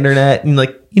on the internet and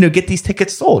like, you know, get these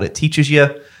tickets sold. It teaches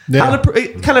you how to,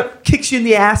 it kind of kicks you in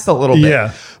the ass a little bit.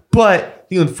 Yeah. But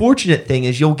the unfortunate thing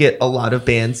is you'll get a lot of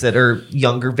bands that are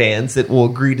younger bands that will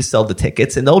agree to sell the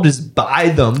tickets and they'll just buy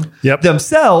them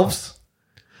themselves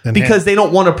because they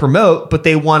don't want to promote, but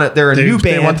they want to, they're a new band.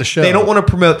 They want the show. They don't want to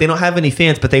promote. They don't have any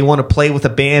fans, but they want to play with a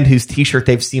band whose t-shirt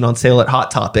they've seen on sale at Hot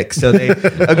Topic. So they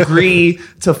agree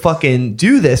to fucking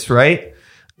do this, right?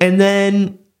 And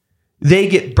then they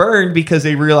get burned because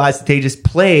they realize that they just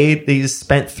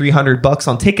spent $300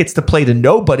 on tickets to play to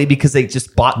nobody because they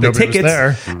just bought the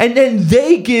tickets. And then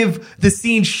they give the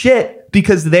scene shit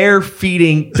because they're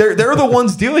the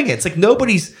ones doing it. It's like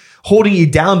nobody's holding you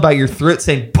down by your throat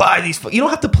saying, buy these. You don't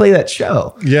have to play that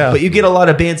show. Yeah. But you get a lot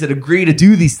of bands that agree to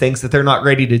do these things that they're not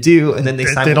ready to do. And then they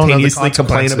simultaneously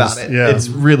complain about it. Yeah. It's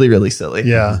really, really silly.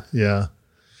 Yeah. Yeah.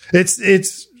 It's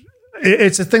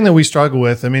a thing that we struggle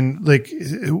with. I mean, like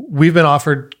we've been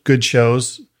offered good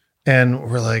shows and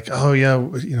we're like, oh yeah,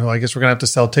 you know, I guess we're gonna have to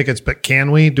sell tickets, but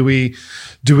can we? Do we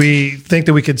think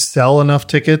that we could sell enough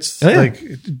tickets? Oh, yeah. Like,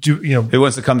 who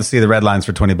wants to come to see the Red Lines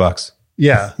for $20?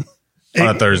 Yeah. On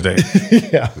a Thursday.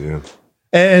 Yeah.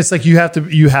 And it's like you have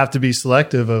to be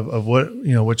selective of what,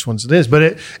 you know, which ones it is.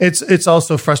 But it's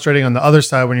also frustrating on the other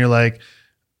side when you're like,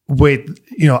 wait,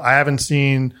 you know, I haven't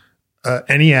seen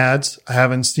any ads. I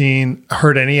haven't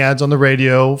heard any ads on the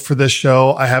radio for this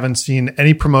show. I haven't seen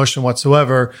any promotion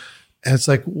whatsoever. And it's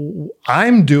like,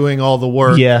 I'm doing all the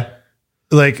work. Yeah.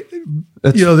 Like,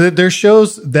 you know, there's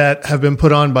shows that have been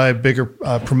put on by bigger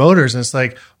promoters. And it's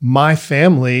like my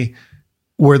family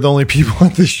were the only people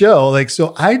at the show. Like,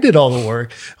 so I did all the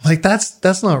work. I'm like,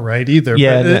 that's not right either.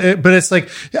 Yeah, but it's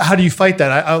like, how do you fight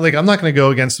that? I'm not going to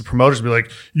go against the promoters and be like,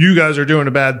 you guys are doing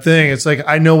a bad thing. It's like,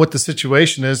 I know what the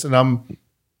situation is and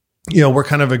we're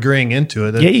kind of agreeing into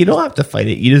it. Yeah. You don't have to fight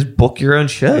it. You just book your own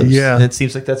shows. Yeah. And it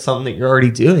seems like that's something that you're already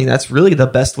doing. That's really the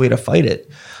best way to fight it.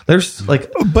 There's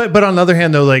like, but on the other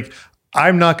hand though, like,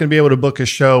 I'm not going to be able to book a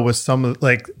show with some of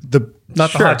like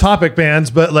not the Sure. Hot Topic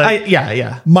bands, but like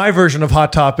yeah. my version of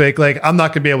Hot Topic. Like I'm not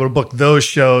going to be able to book those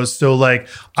shows. So like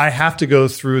I have to go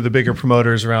through the bigger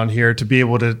promoters around here to be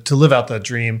able to live out that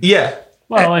dream. Yeah.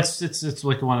 Well, it's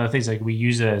like one of the things like we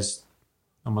use it as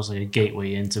almost like a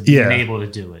gateway into being able to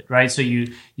do it, right? So you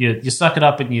suck it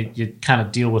up and you kind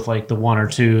of deal with like the one or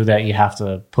two that you have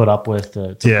to put up with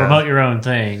to promote your own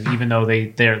thing, even though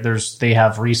they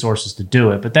have resources to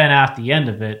do it. But then at the end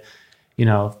of it, you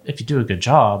know, if you do a good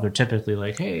job, they're typically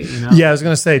like, hey, you know. Yeah, I was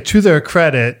going to say, to their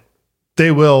credit,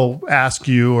 they will ask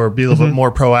you or be a little bit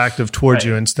more proactive towards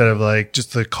you instead of like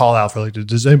just the call out for like,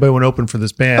 does anybody want to open for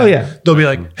this band? Oh, yeah. They'll be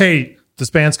like, hey, this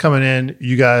band's coming in.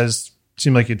 You guys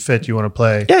seem like you'd fit. You want to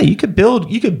play? Yeah, you could build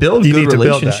You good need to build that,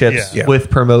 relationships yeah. with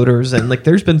promoters, and like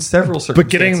there's been several circumstances. But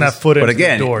getting that foot into But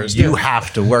again, the doors. you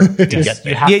have to work to get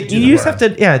there. You just have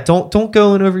to don't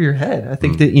go in over your head. I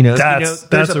think that That's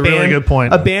there's a really good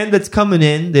point. A band that's coming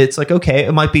in that's like, okay,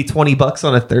 it might be $20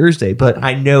 on a Thursday, but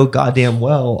I know goddamn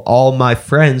well all my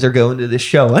friends are going to this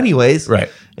show anyways, Right.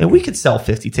 And we could sell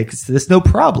 50 tickets to this, no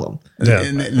problem. Yeah.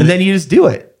 And then you just do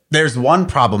it. There's one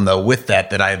problem though with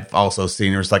that I've also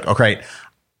seen. It's like, okay,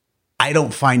 I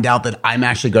don't find out that I'm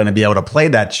actually going to be able to play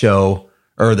that show,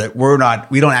 or that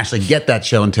we don't actually get that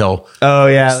show until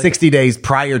 60 days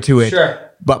prior to it.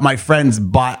 Sure. But my friends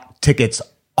bought tickets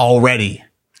already.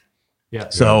 Yeah.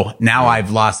 So now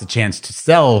I've lost the chance to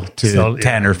sell to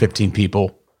 10 or 15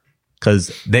 people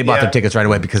because they bought their tickets right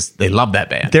away because they love that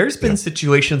band. There's been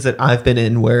situations that I've been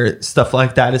in where stuff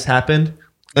like that has happened,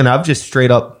 and I've just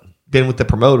straight up been with the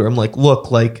promoter. I'm like,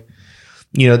 look, like,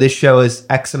 you know, this show is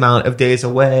X amount of days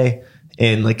away,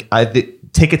 and like the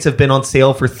tickets have been on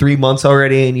sale for 3 months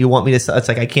already, and you want me to sell? It's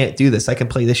like, I can't do this. I can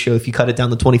play this show if you cut it down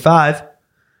to 25.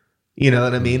 You know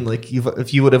what I mean? Like,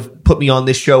 if you would have put me on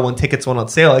this show when tickets went on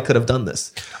sale, I could have done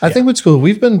this. I think what's cool,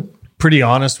 we've been pretty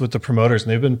honest with the promoters,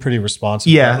 and they've been pretty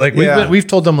responsive. Yeah. Like we've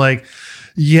told them like,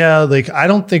 like I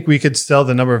don't think we could sell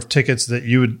the number of tickets that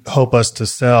you would hope us to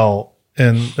sell.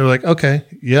 And they're like, okay,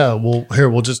 yeah,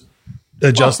 we'll just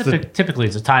adjust typically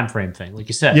it's a time frame thing, like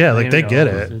you said. Yeah, like they get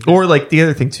it. Or like the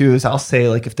other thing too is I'll say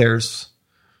like if there's,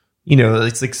 you know,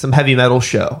 it's like some heavy metal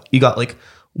show, you got like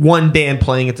one band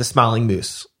playing at the Smiling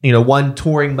Moose, you know, one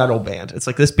touring metal band. It's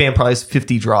like this band probably has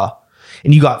 50 draw,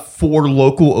 and you got 4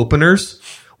 local openers.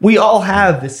 We all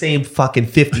have the same fucking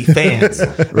 50 fans,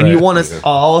 and you want us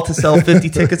all to sell 50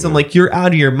 tickets. I'm like, you're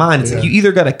out of your mind. It's like you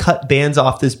either got to cut bands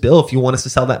off this bill if you want us to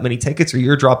sell that many tickets, or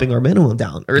you're dropping our minimum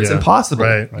down, or it's impossible.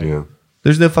 Right. Yeah.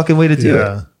 There's no fucking way to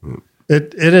do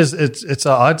it. It's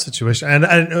an odd situation.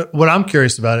 And what I'm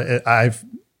curious about it, I've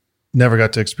never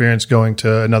got to experience going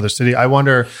to another city. I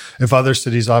wonder if other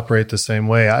cities operate the same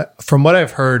way. From what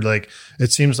I've heard, like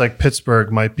it seems like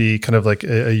Pittsburgh might be kind of like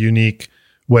a unique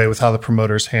way with how the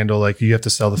promoters handle, like you have to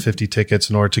sell the 50 tickets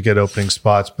in order to get opening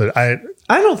spots. But I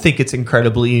don't think it's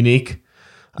incredibly unique.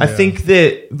 I think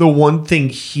that the one thing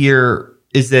here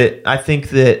is that I think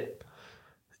that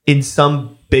in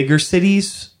some bigger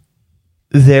cities,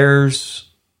 I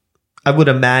would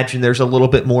imagine there's a little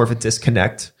bit more of a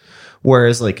disconnect.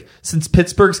 Whereas like, since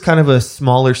Pittsburgh's kind of a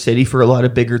smaller city for a lot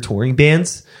of bigger touring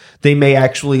bands, they may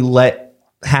actually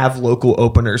have local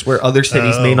openers where other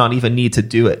cities may not even need to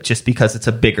do it just because it's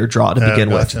a bigger draw to begin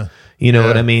with. You know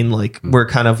what I mean? Like we're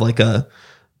kind of like a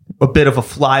bit of a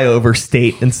flyover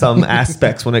state in some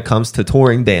aspects when it comes to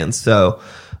touring bands. So,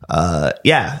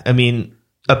 I mean,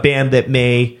 a band that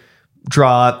may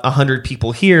draw 100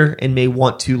 people here and may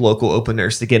want 2 local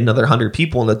openers to get another 100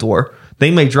 people in the door,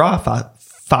 they may draw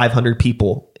 500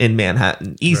 people in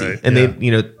Manhattan easy. Right, and they,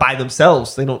 you know, by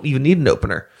themselves, they don't even need an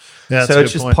opener. Yeah, so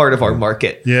it's just part of our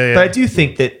market. Yeah. But I do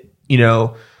think that, you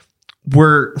know,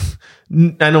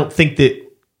 I don't think that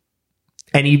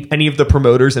any of the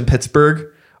promoters in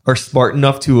Pittsburgh are smart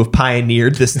enough to have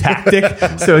pioneered this tactic.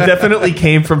 So it definitely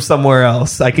came from somewhere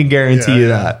else. I can guarantee you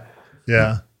that.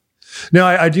 Yeah. No,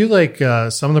 I do like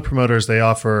some of the promoters, they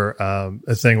offer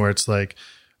a thing where it's like,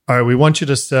 all right, we want you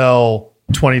to sell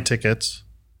 20 tickets.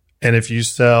 And if you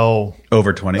sell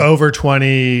over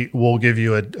 20, we'll give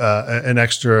you an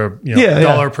extra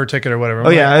dollar per ticket or whatever.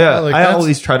 I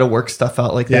always try to work stuff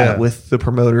out like that with the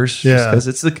promoters. Because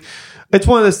it's like, it's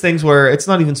one of those things where it's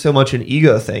not even so much an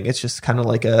ego thing. It's just kind of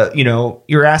like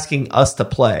you're asking us to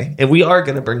play, and we are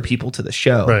going to bring people to the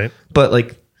show. Right. But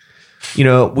like, you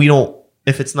know, we don't,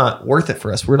 if it's not worth it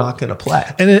for us, we're not going to play.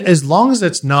 And as long as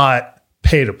it's not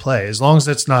pay to play, as long as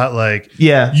it's not like,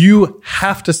 you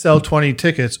have to sell 20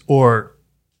 tickets or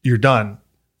you're done.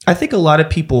 I think a lot of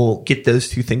people get those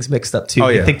two things mixed up too. Oh,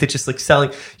 yeah. I think that just like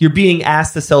selling, you're being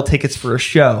asked to sell tickets for a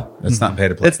show. That's not pay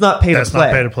to play. It's not pay to That's play.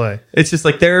 not pay to play. It's just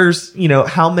like there's,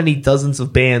 how many dozens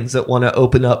of bands that want to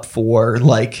open up for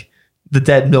like the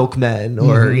Dead Milkmen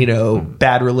or,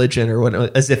 Bad Religion or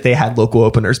what, as if they had local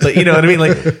openers. But you know what I mean?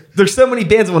 Like there's so many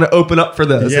bands that want to open up for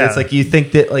those. Yeah. And it's like you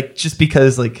think that like just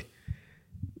because like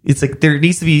it's like there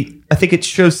needs to be, I think it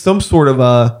shows some sort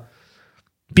of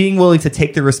being willing to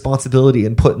take the responsibility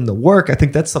and put in the work. I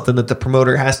think that's something that the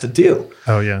promoter has to do.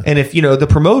 Oh yeah. And if, the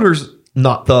promoter's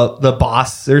not the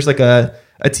boss, there's like a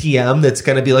TM that's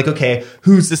going to be like, okay,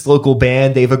 who's this local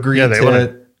band? They've agreed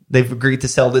they've agreed to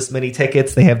sell this many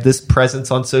tickets. They have this presence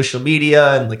on social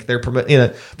media and like they're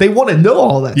they want to know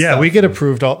all that Yeah, stuff. we get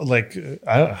approved all like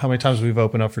I don't know how many times we've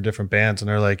opened up for different bands and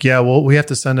they're like, yeah, well, we have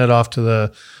to send it off to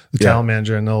the talent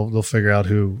manager and they'll figure out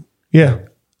who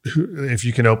if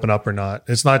you can open up or not.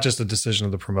 It's not just a decision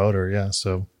of the promoter. Yeah.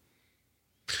 So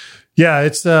yeah,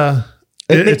 it's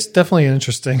definitely an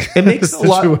interesting It makes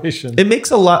situation. It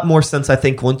makes a lot more sense, I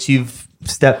think, once you've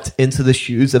stepped into the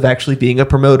shoes of actually being a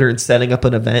promoter and setting up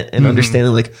an event and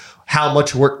understanding like how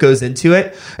much work goes into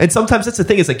it. And sometimes that's the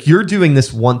thing is like you're doing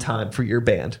this one time for your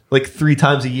band, like 3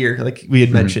 times a year, like we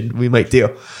had mentioned we might do.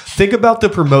 Think about the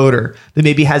promoter that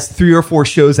maybe has 3 or 4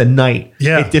 shows a night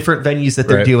at different venues that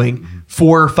they're doing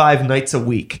 4 or 5 nights a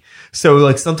week. So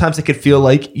like sometimes it could feel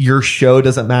like your show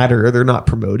doesn't matter or they're not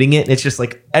promoting it. And it's just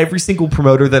like every single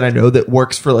promoter that I know that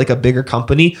works for like a bigger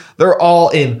company, they're all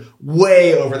in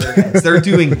way over their heads.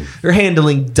 They're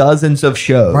handling dozens of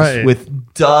shows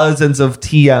with dozens of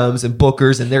TMs and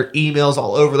bookers and their emails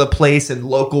all over the place and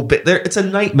local it's a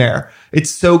nightmare.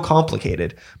 It's so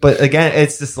complicated. But again,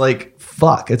 it's just like,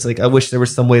 fuck. It's like, I wish there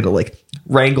was some way to like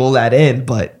wrangle that in,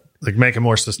 but like make it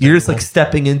more sustainable. you're just like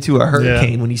stepping into a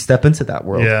hurricane when you step into that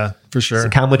world. Yeah, for sure. It's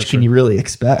like how much can you really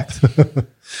expect?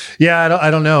 Yeah,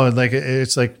 I don't know. Like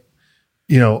it's like,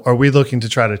 are we looking to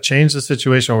try to change the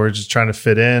situation or we're just trying to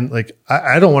fit in? Like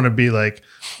I don't want to be like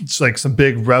it's like some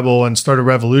big rebel and start a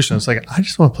revolution. It's like I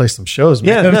just want to play some shows,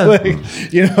 man. Yeah, no. Like,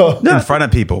 in front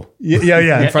of people.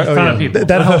 Yeah, in front of people.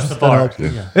 That helps. The bar.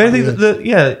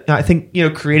 And I think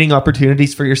creating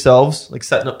opportunities for yourselves, like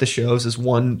setting up the shows, is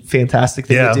one fantastic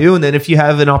thing to do. And then if you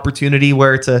have an opportunity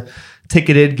where it's a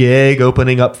ticketed gig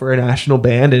opening up for a national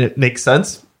band and it makes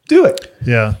sense, do it.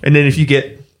 Yeah. And then if you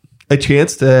get a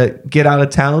chance to get out of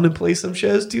town and play some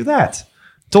shows, do that.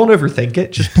 Don't overthink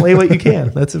it. Just play what you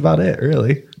can. That's about it,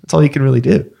 really. That's all you can really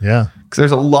do. Yeah. Because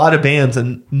there's a lot of bands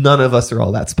and none of us are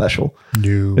all that special.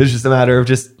 No. It's just a matter of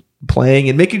just playing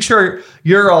and making sure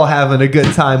you're all having a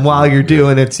good time while you're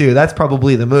doing it too. That's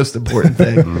probably the most important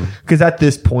thing. Because at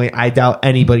this point, I doubt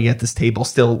anybody at this table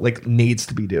still like needs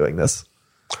to be doing this.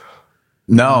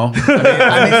 No.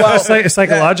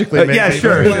 Psychologically, maybe. Yeah,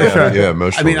 sure. Yeah,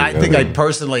 emotionally. I think I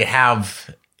personally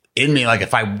have in me, like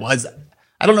if I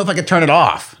don't know if I could turn it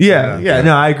off. Yeah.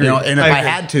 No, I agree. And if I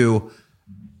had to,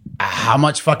 how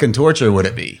much fucking torture would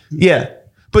it be? Yeah.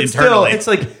 But Internally. still, it's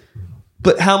like,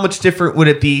 but how much different would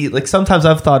it be? Like sometimes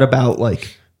I've thought about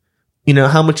like,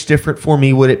 how much different for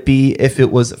me would it be if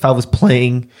I was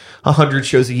playing 100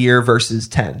 shows a year versus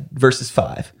 10 versus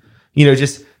 5,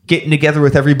 just getting together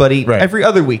with everybody every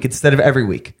other week instead of every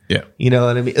week. Yeah. You know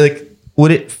what I mean? Like,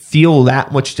 would it feel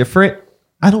that much different?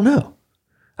 I don't know.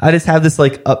 I just have this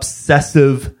like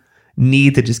obsessive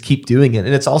need to just keep doing it.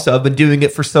 And it's also, I've been doing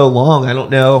it for so long. I don't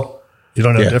know. You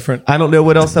don't know different. I don't know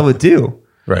what else I would do.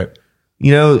 Right.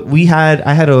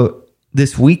 I had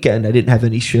this weekend, I didn't have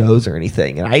any shows or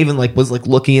anything. And I even was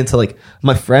looking into like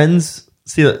my friends,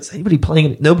 see, is anybody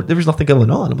playing? No, but there was nothing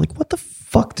going on. I'm like, what the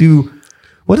fuck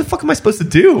am I supposed to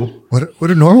do? What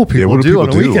do normal people do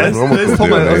on a weekend?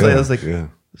 I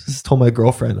just told my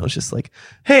girlfriend, I was just like,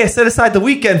 hey, I set aside the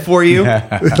weekend for you.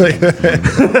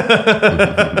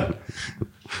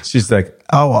 She's like,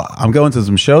 oh, I'm going to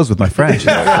some shows with my friends.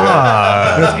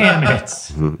 Damn it.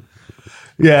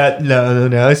 Yeah,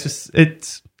 no. It's just,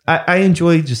 I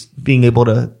enjoy just being able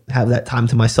to have that time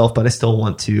to myself, but I still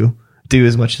want to do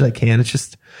as much as I can. It's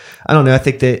just, I don't know. I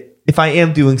think that if I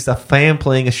am doing stuff, if I am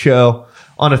playing a show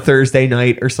on a Thursday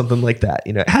night or something like that,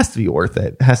 it has to be worth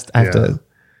it. I have to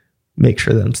make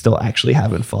sure that I'm still actually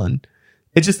having fun.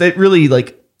 It really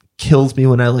kills me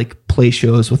when I play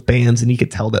shows with bands and you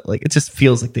could tell that it just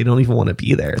feels like they don't even want to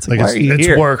be there. It's like, why are you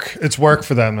here? Work. It's work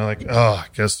for them. They're like, oh, I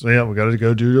guess we got to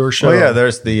go do our show. Oh yeah,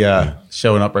 there's the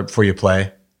showing up right before you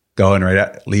play,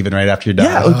 leaving right after you're done.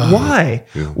 Yeah,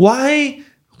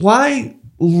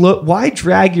 why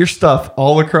drag your stuff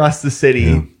all across the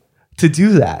city to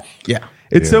do that? Yeah,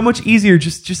 it's so much easier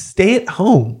just stay at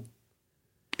home.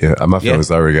 Yeah, my feeling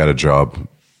is I already got a job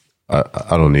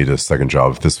I don't need a second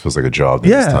job. If this feels like a job,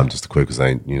 then it's time just to quit because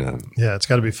Yeah, it's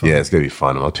got to be fun. Yeah, it's gonna be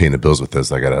fun. I'm not paying the bills with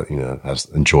this. I gotta, have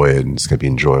to enjoy it, and it's gonna be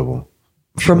enjoyable.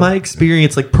 From my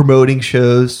experience, like promoting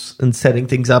shows and setting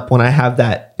things up, when I have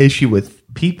that issue with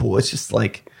people, it's just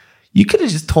like, you could have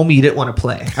just told me you didn't want to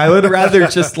play. I would rather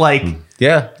just like,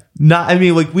 not. I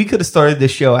mean, like we could have started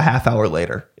this show a half hour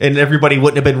later, and everybody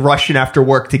wouldn't have been rushing after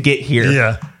work to get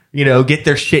here. Yeah, get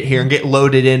their shit here and get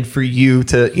loaded in for you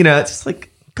to. It's just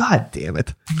like, God damn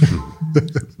it.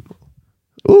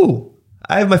 Ooh,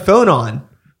 I have my phone on.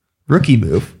 Rookie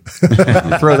move.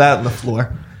 Throw that on the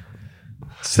floor.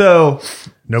 So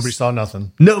nobody saw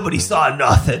nothing. Nobody saw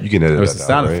nothing. You can edit It was that a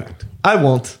sound out, right? effect. I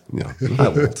won't. Yeah. I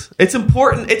won't. It's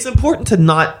important to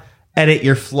not edit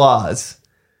your flaws.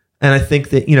 And I think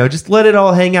that, just let it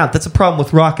all hang out. That's a problem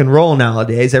with rock and roll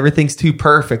nowadays. Everything's too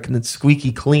perfect and it's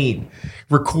squeaky clean.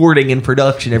 Recording and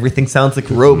production, everything sounds like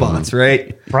robots,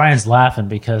 right? Brian's laughing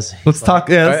because Let's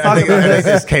talk about I think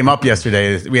this came up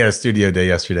yesterday. We had a studio day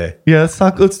yesterday. Yeah, let's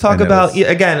talk And it about was-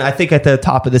 again. I think at the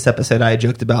top of this episode, I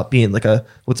joked about being like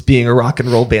what's being a rock and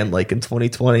roll band like in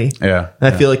 2020. Yeah.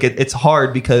 And I feel like it's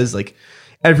hard because like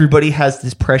everybody has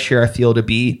this pressure. I feel to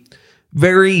be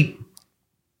very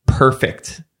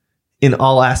perfect in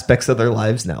all aspects of their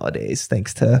lives nowadays,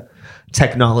 thanks to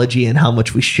technology and how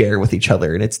much we share with each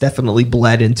other, and it's definitely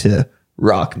bled into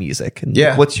rock music. And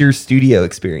what's your studio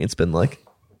experience been like?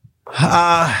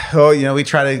 Well, we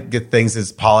try to get things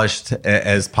as polished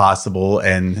as possible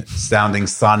and sounding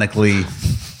sonically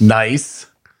nice.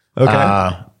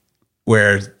 Okay.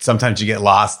 Where sometimes you get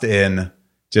lost in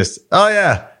just,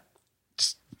 that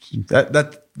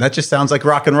just sounds like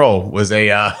rock and roll was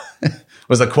a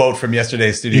was a quote from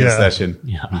yesterday's studio session.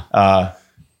 Yeah.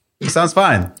 It sounds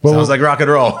fine. Well, sounds like rock and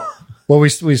roll. Well, we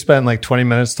spent like 20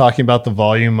 minutes talking about the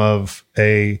volume of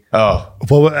well,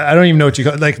 I don't even know what you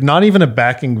call it. Like not even a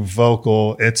backing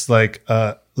vocal. It's like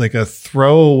a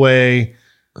throwaway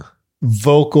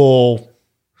vocal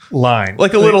line.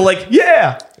 Like a little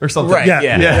or something. Right.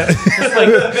 Yeah. Just like,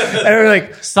 And we're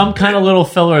like, some kind of little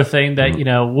filler thing that,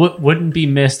 wouldn't be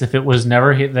missed if it was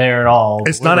never hit there at all.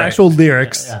 it's not actual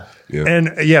lyrics. Yeah. Yeah.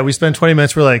 And we spent 20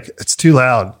 minutes. We're like, it's too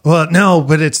loud. Well, no,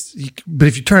 but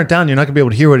if you turn it down, you're not gonna be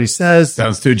able to hear what he says.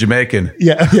 Sounds too Jamaican.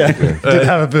 Yeah. Did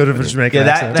have a bit of a Jamaican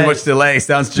accent. Too much delay.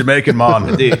 Sounds Jamaican,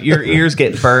 mom. Dude, your ears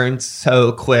get burned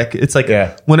so quick. It's like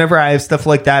Yeah. whenever I have stuff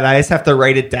like that, I just have to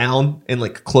write it down and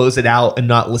like close it out and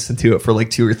not listen to it for like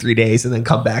 2 or 3 days and then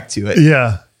come back to it.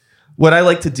 Yeah. What I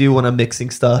like to do when I'm mixing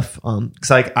stuff, because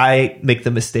like I make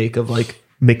the mistake of like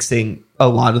mixing a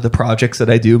lot of the projects that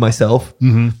I do myself.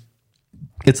 Mm-hmm.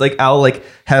 It's like I'll like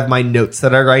have my notes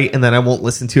that I write and then I won't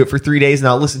listen to it for 3 days and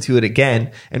I'll listen to it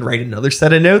again and write another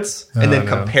set of notes and then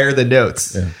compare the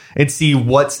notes and see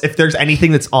if there's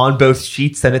anything that's on both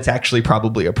sheets, then it's actually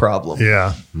probably a problem.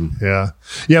 Yeah.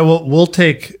 Yeah. Well, we'll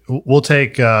take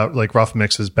like rough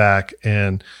mixes back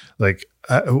and like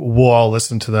we'll all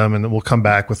listen to them and then we'll come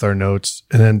back with our notes.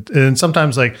 And then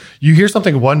sometimes like you hear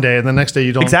something one day and the next day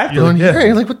you don't Exactly. You don't hear it.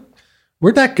 You're like,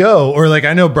 where'd that go? Or like,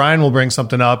 I know Brian will bring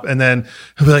something up and then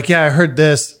he'll be like, yeah, I heard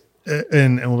this.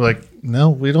 And we'll be like, no,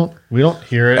 we don't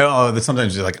hear it. Oh,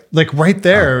 sometimes you're like Like right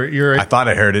there, I thought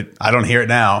I heard it. I don't hear it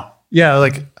now. yeah,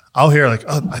 like I'll hear like,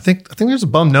 oh, I think there's a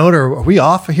bum note or are we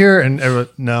off here? And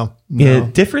no. Yeah,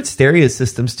 different stereo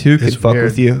systems too could fuck weird.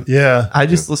 with you. Yeah. I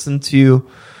just listened to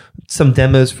some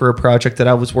demos for a project that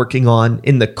I was working on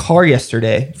in the car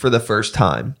yesterday for the first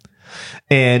time.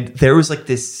 And there was like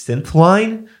this synth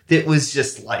line that was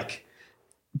just like,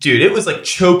 dude, it was like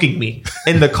choking me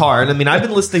in the car. And I mean, I've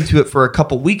been listening to it for a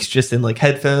couple weeks just in like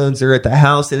headphones or at the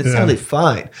house and it sounded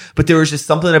fine. But there was just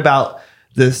something about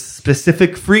the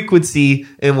specific frequency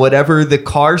and whatever the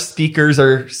car speakers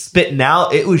are spitting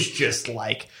out. It was just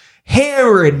like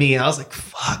hammering me. I was like,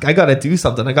 fuck, I got to do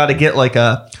something. I got to get like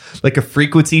a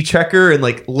frequency checker and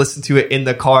like listen to it in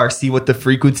the car, see what the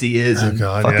frequency is and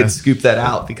fucking scoop that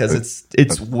out because it's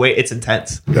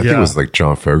intense. I think it was like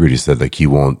John Fogerty said like he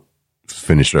won't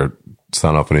finish or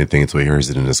sound off on anything until he hears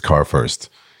it in his car first.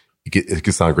 It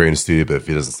can sound great in the studio, but if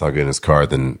it doesn't sound good in his car,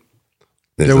 then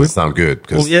it doesn't sound good.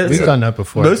 Because we've done that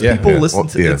before. Most people listen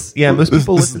to this. Yeah, most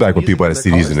people This is listen back to when people had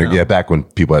music CDs in their cars now. back when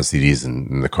people had CDs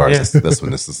in the cars. Yeah. That's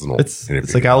when this is an old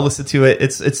It's like I'll listen to it.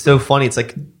 It's so funny. It's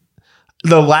like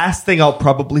the last thing I'll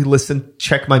probably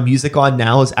check my music on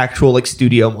now is actual like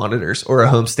studio monitors or a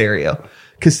home stereo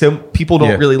because some people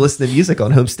don't really listen to music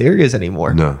on home stereos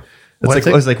anymore. No. It's like,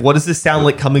 I was like, what does this sound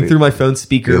like coming through my phone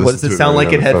speaker? What does it sound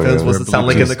like in headphones? What does it sound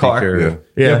like in the car?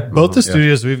 Yeah. Both the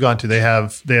studios we've gone to, they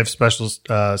have special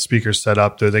speakers set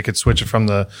up there. They could switch it from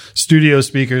the studio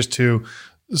speakers to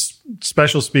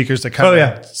special speakers that kind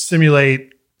of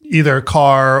simulate, either a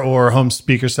car or home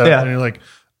speaker setup, Yeah. and you're like,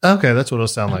 okay, that's what it'll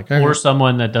sound like. Or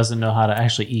someone that doesn't know how to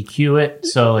actually EQ it,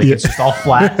 so like it's just all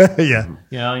flat. Yeah.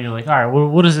 You know, you're like, all right, well,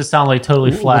 what does it sound like?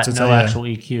 Totally flat, What's it no sound- yeah. actual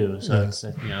EQ. So it's,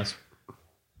 you know, it's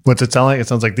What's it sound like? It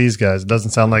sounds like these guys. It doesn't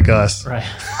sound like us. right.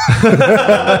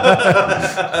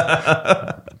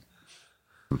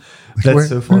 That's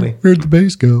so funny. Where'd the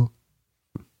bass go?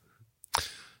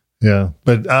 Yeah,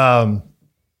 but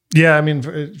yeah, I mean,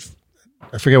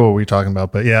 I forget what we were talking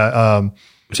about, but yeah,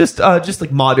 Just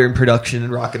like modern production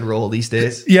and rock and roll these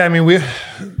days. yeah. I mean,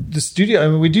 the studio. I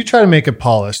mean, we do try to make it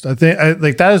polished. I think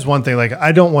like that is one thing. Like,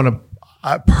 I don't want to.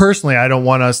 Personally, I don't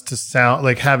want us to sound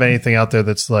like have anything out there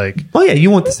that's like, Oh yeah, you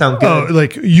want to sound good. oh,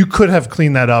 like you could have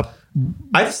cleaned that up.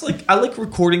 I like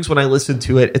recordings when I listen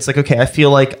to it. It's like, okay, I feel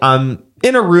like I'm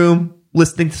in a room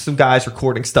listening to some guys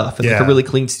recording stuff in like Yeah. a really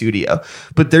clean studio.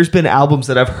 But there's been albums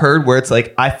that I've heard where it's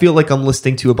like I feel like I'm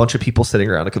listening to a bunch of people sitting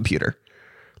around a computer.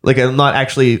 Like I'm not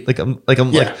actually I'm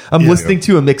listening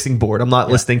to a mixing board. I'm not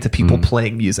listening to people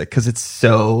playing music because it's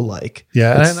so like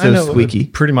Yeah, it's and so I know squeaky.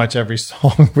 pretty much every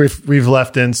song we've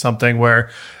left in something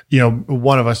where, you know,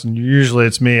 one of us, and usually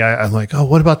it's me. I'm like, oh,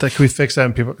 what about that? Can we fix that?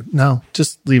 And people, no,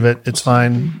 just leave it. It's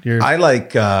fine. I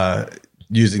like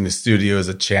using the studio as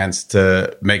a chance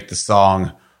to make the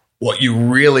song what you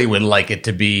really would like it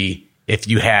to be if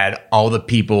you had all the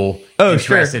people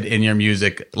interested in your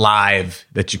music live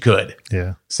that you could.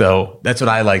 Yeah. So that's what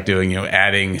I like doing, you know,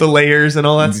 adding The layers and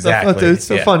all that Exactly, stuff. It's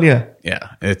so yeah. fun, yeah. Yeah,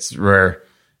 it's rare.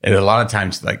 And a lot of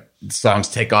times, like, songs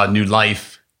take on new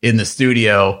life in the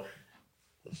studio,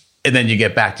 and then you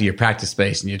get back to your practice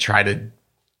space and you try to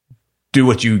do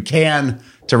what you can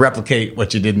to replicate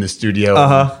what you did in the studio.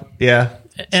 Yeah.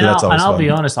 And that's always I'll be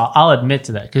fun. honest, I'll admit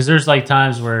to that because there's like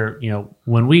times where, you know,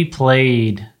 when we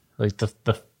played like the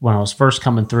when I was first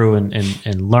coming through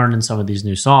and learning some of these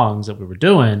new songs that we were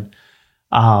doing,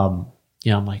 you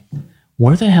know, I'm like,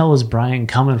 where the hell is Brian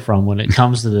coming from when it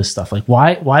comes to this stuff? Like,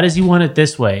 why does he want it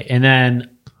this way? And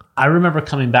then I remember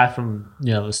coming back from,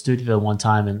 you know, the studio one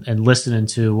time and listening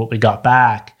to what we got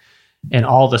back and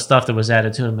all the stuff that was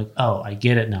added to it. I'm like, oh, I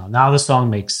get it now. Now the song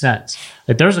makes sense.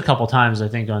 Like there's a couple times I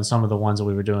think on some of the ones that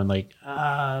we were doing, like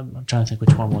I'm trying to think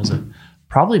which one was it.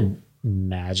 Probably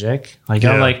Magic. Like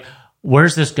I'm like,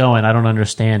 where's this going? I don't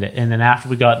understand it. And then after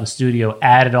we got in the studio,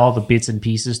 added all the bits and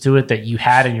pieces to it that you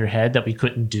had in your head that we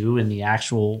couldn't do in the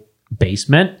actual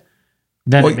basement.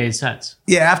 Then it made sense.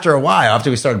 Yeah, after a while, after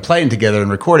we started playing together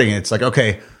and recording it, it's like,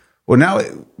 okay, well, now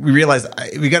we realize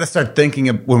we got to start thinking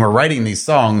of when we're writing these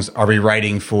songs, are we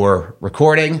writing for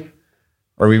recording?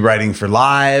 Are we writing for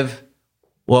live?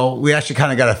 Well, we actually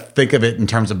kind of got to think of it in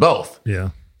terms of both. Yeah.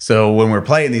 So when we're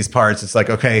playing these parts, it's like,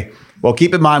 okay, well,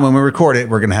 keep in mind when we record it,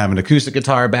 we're going to have an acoustic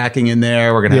guitar backing in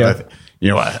there. We're going to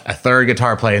have a third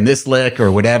guitar playing this lick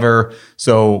or whatever.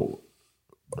 So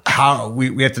how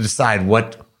we have to decide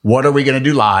what are we going to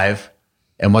do live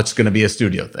and what's going to be a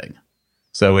studio thing.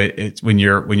 So it's when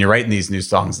you're writing these new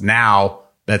songs now,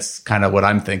 that's kind of what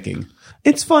I'm thinking.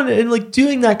 It's fun, and like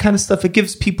doing that kind of stuff, it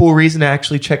gives people a reason to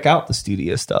actually check out the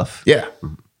studio stuff. Yeah.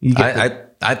 You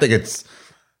get I think it's,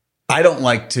 I don't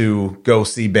like to go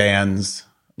see bands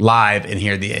live and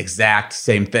hear the exact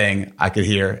same thing I could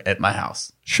hear at my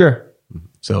house. Sure.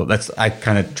 So I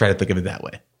kind of try to think of it that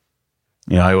way.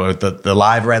 You know, I want the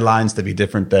live red lines to be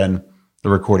different than the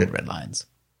recorded red lines.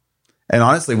 And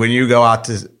honestly, when you go out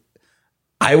to,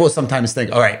 I will sometimes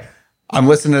think, all right, I'm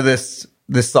listening to this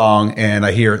song and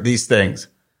I hear these things.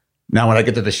 Now, when I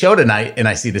get to the show tonight and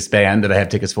I see this band that I have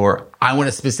tickets for, I want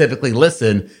to specifically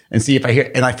listen and see if I hear,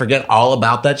 and I forget all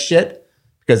about that shit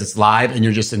because it's live and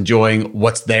you're just enjoying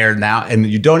what's there now. And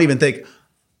you don't even think,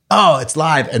 oh, it's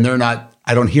live and they're not,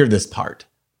 I don't hear this part.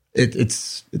 It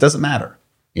doesn't matter,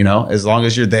 you know, as long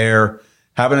as you're there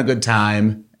having a good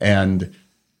time and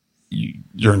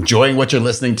you're enjoying what you're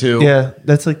listening to. Yeah,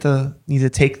 that's like you need to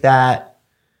take that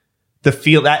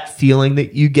feeling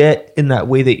that you get in that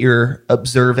way that you're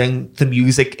observing the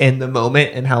music in the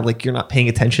moment and how like you're not paying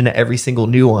attention to every single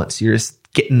nuance. You're just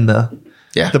getting the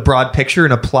broad picture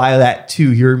and apply that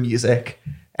to your music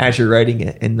as you're writing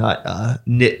it and not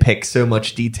nitpick so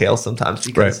much detail sometimes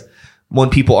because when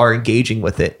people are engaging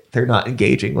with it, they're not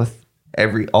engaging with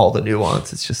all the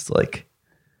nuance. It's just like,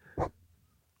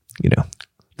 you know,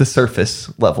 the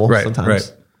surface level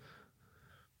sometimes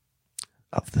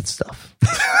of that stuff.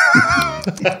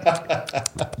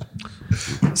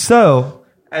 So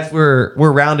as we're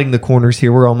rounding the corners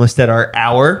here, we're almost at our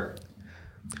hour.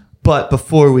 But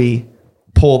before we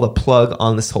pull the plug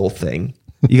on this whole thing,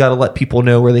 you got to let people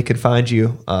know where they can find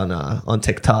you on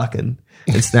TikTok and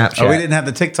Snapchat. Oh, we didn't have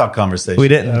the TikTok conversation. We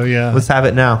didn't. Oh, yeah. Let's have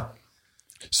it now.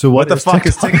 So what the fuck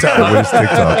is TikTok? What is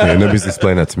TikTok? Yeah, nobody's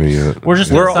explained that to me yet.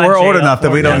 We're old enough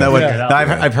that we don't know what. Yeah.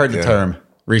 I've heard the term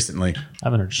recently. I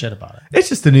haven't heard shit about it. It's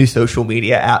just a new social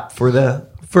media app for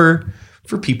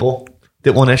people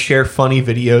that want to share funny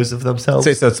videos of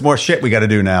themselves. So it's more shit we got to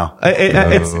do now.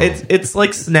 It's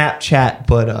like Snapchat,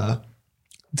 but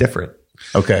different.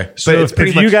 Okay. So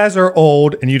if you guys are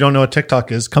old and you don't know what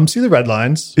TikTok is, come see the Red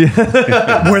Lines. We're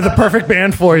the perfect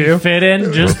band for you. Fit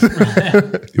in, just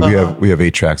We have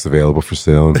 8 tracks available for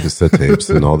sale and cassette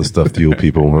tapes and all the stuff the old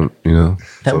people want.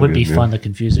 that would be fun to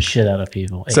confuse the shit out of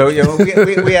people. So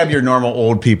we have your normal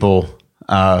old people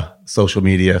social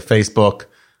media, Facebook.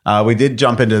 We did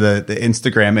jump into the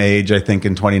Instagram age, I think,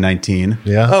 in 2019.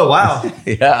 Yeah. Oh wow!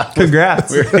 Yeah.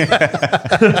 Congrats.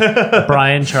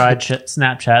 Brian tried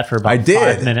Snapchat for about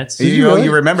 5 minutes.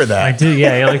 You remember that? I do.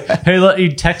 Yeah. You're like, hey,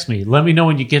 you text me. Let me know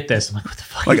when you get this. I'm like, what the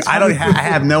fuck? Like I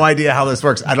have no idea how this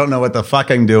works. I don't know what the fuck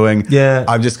I'm doing. Yeah.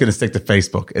 I'm just gonna stick to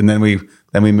Facebook, and then we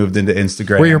moved into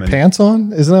Instagram. Were your pants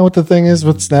on? Isn't that what the thing is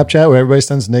with Snapchat, where everybody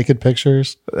sends naked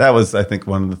pictures? That was, I think,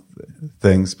 one of the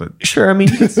things. But Sure. I mean,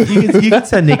 you can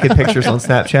send naked pictures on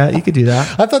Snapchat. You could do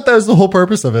that. I thought that was the whole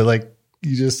purpose of it. Like,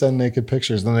 you just send naked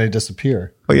pictures, then they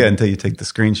disappear. well, yeah, until you take the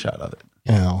screenshot of it.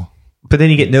 But then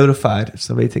you get notified if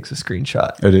somebody takes a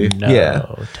screenshot. Oh, do you? No,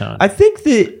 Yeah. Tone. I think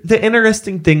that the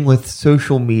interesting thing with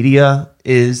social media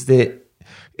is that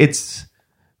it's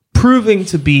proving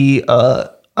to be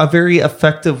a very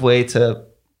effective way to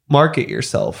market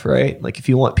yourself, right? Like if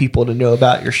you want people to know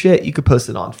about your shit, you could post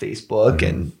it on Facebook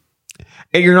and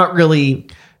you're not really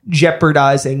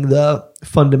jeopardizing the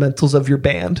fundamentals of your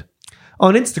band.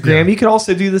 On Instagram, you could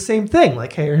also do the same thing.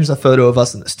 Like, hey, here's a photo of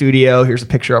us in the studio. Here's a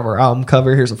picture of our album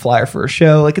cover. Here's a flyer for a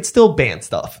show. Like, it's still band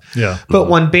stuff. Yeah. But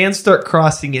when bands start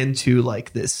crossing into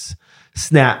like this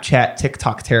Snapchat,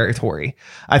 TikTok territory,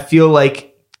 I feel like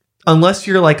unless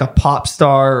you're like a pop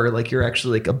star or like you're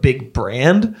actually like a big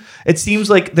brand, it seems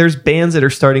like there's bands that are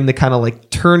starting to kind of like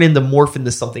turn into morph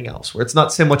into something else where it's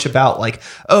not so much about like,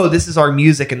 oh, this is our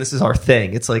music and this is our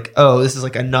thing. It's like, oh, this is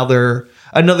like another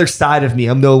side of me.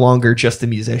 I'm no longer just a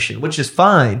musician, which is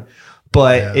fine,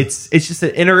 but it's just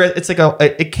it's like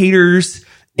it caters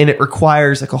and it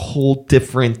requires like a whole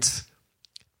different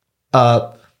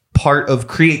part of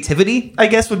creativity, I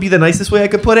guess would be the nicest way I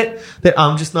could put it, that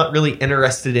I'm just not really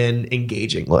interested in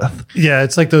engaging with. Yeah,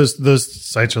 it's like those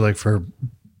sites are like for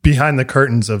behind the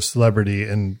curtains of celebrity,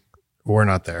 and we're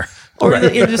not there. Or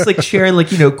you're just like sharing like,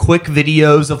 quick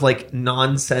videos of like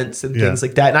nonsense and things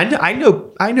like that. And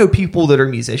I know people that are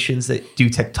musicians that do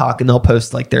TikTok and they'll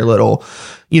post like their little,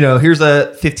 here's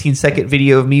a 15-second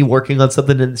video of me working on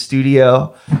something in the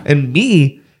studio. And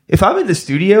if I'm in the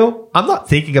studio, I'm not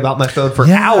thinking about my phone for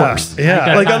hours.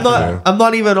 Yeah. Like I'm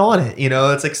not even on it.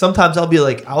 It's like sometimes I'll be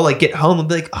like, I'll like get home and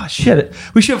be like, oh shit,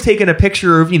 we should have taken a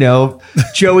picture of,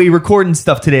 Joey recording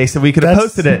stuff today so we could have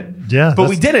posted it. Yeah. But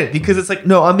we didn't because it's like,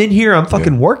 no, I'm in here. I'm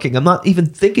fucking working. I'm not even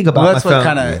thinking about that's my phone.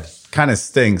 what kind of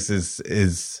stinks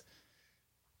is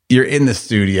you're in the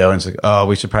studio and it's like, oh,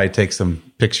 we should probably take some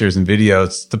pictures and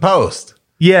videos to post.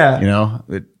 Yeah.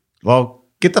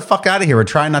 Get the fuck out of here. We're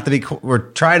trying not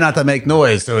to make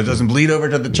noise so it doesn't bleed over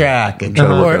to the track. And I'm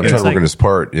trying to work on this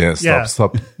part. Yeah.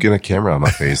 Stop getting a camera on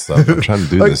my face. I'm trying to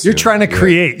do this. You're trying to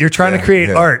create. You're trying to create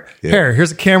art. Yeah.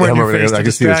 Here's a camera in your face to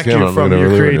distract you from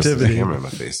your creativity. Camera in my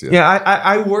face. Yeah,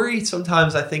 I worry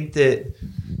sometimes. I think that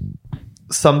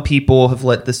some people have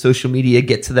let the social media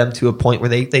get to them to a point where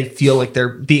they feel like they're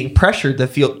being pressured to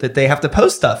feel that they have to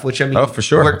post stuff, which I mean, for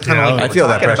sure. We're kind of like I feel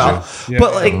that pressure.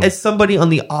 But like as somebody on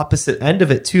the opposite end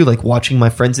of it too, like watching my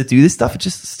friends that do this stuff, it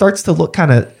just starts to look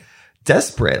kind of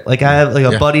desperate. Like I have like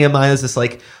a buddy of mine is just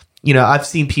like, I've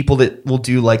seen people that will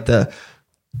do like the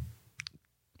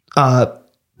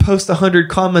post 100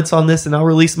 comments on this and I'll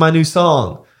release my new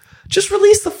song. Just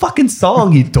release the fucking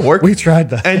song, you dork. We tried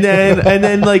that. And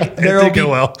then like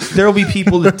there'll be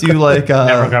people that do like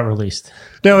never got released.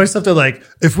 No, it's something like,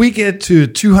 if we get to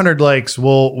 200 likes,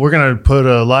 we're going to put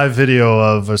a live video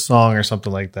of a song or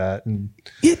something like that. And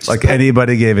like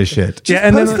anybody gave a shit.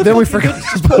 And then we forgot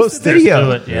to post the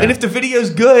video. And if the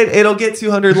video's good, it'll get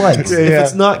 200 likes. If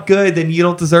it's not good, then you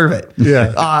don't deserve it.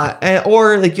 Yeah.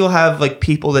 Or like you'll have like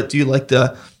people that do like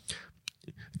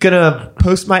gonna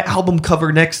post my album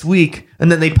cover next week,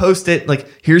 and then they post it like,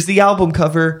 here's the album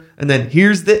cover, and then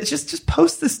here's the just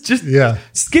post this.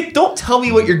 Skip. Don't tell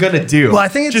me what you're gonna do. Well, I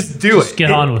think just do it.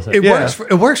 Get on with it.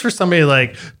 It works for somebody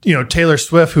like Taylor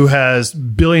Swift, who has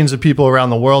billions of people around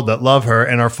the world that love her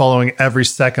and are following every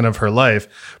second of her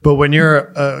life. But when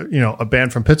you're a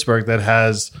band from Pittsburgh that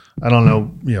has, I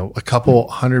don't know, a couple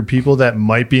hundred people that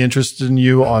might be interested in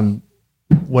you on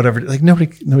whatever, like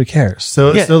nobody cares.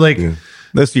 So like.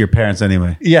 Those are your parents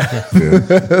anyway. Yeah.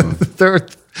 They're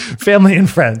family and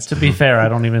friends. To be fair, I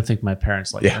don't even think my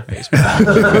parents like my Facebook.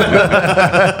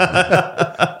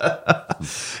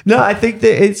 No, I think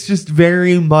that it's just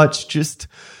very much just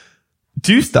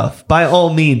do stuff. By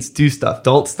all means, do stuff.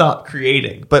 Don't stop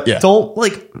creating, but don't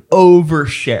like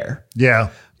overshare. Yeah.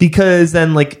 Because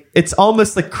then like it's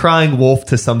almost like crying wolf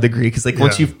to some degree. Because like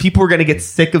once people are going to get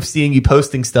sick of seeing you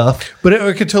posting stuff. But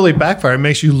it could totally backfire. It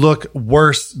makes you look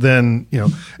worse than,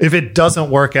 if it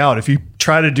doesn't work out. If you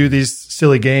try to do these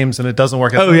silly games and it doesn't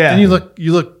work out, then you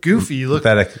look goofy. You look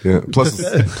pathetic. Yeah. Plus,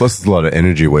 it's a lot of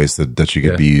energy wasted that you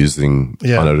could be using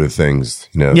on other things.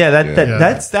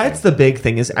 That's the big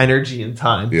thing is energy and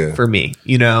time for me.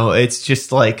 It's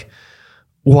just like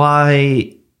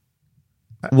why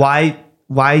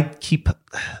keep.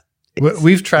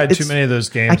 We've tried too many of those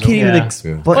games. I can't even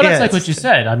explain. Well, that's like what you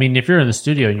said. I mean, if you're in the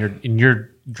studio and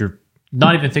you're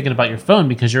not even thinking about your phone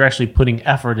because you're actually putting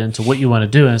effort into what you want to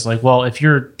do, and it's like, well, if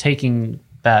you're taking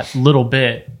that little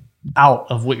bit out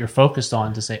of what you're focused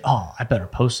on to say, oh, I better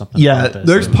post something. about this.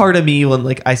 There's part of me when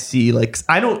like I see like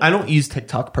I don't use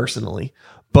TikTok personally,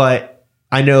 but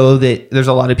I know that there's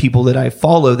a lot of people that I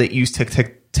follow that use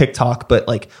TikTok, but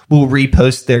like will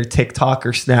repost their TikTok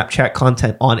or Snapchat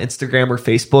content on Instagram or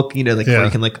Facebook, where you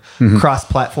can like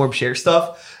cross-platform share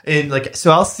stuff. And like,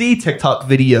 so I'll see TikTok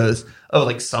videos of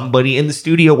like somebody in the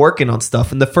studio working on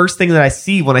stuff. And the first thing that I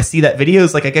see when I see that video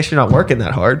is like, I guess you're not working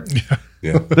that hard.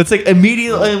 Yeah. That's like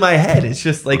immediately in my head. It's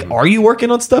just like, are you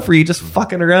working on stuff or are you just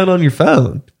fucking around on your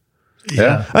phone?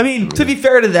 Yeah. I mean, to be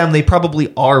fair to them, they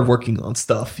probably are working on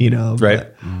stuff, Right.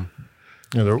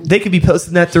 They could be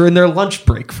posting that during their lunch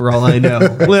break for all I know.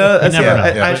 Well,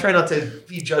 I try not to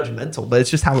be judgmental, but it's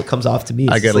just how it comes off to me.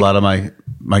 I get a lot of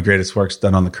my greatest works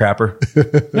done on the crapper.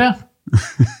 Yeah.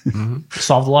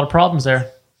 Solved a lot of problems there.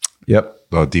 Yep.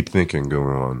 A lot of deep thinking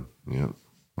going on. Yep.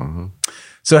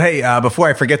 So, hey, before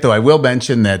I forget, though, I will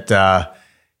mention that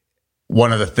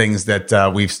one of the things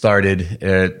that we've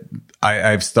started,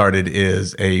 I've started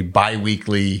is a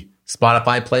bi-weekly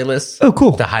Spotify playlist. Oh,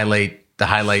 cool. To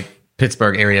highlight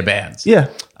Pittsburgh area bands. Yeah.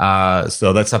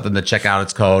 So that's something to check out.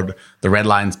 It's called The Red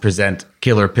Lines Present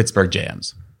Killer Pittsburgh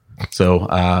Jams. So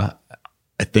I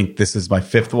think this is my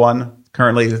 5th one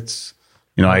currently. It's,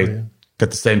 I got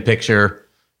the same picture.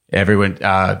 Everyone,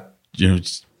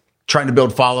 just trying to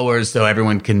build followers so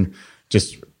everyone can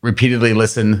just repeatedly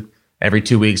listen. Every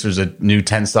 2 weeks, there's a new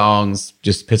 10 songs,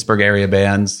 just Pittsburgh area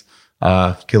bands.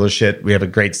 Killer shit. We have a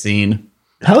great scene.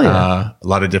 Hell yeah. A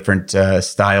lot of different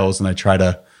styles, and I try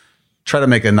to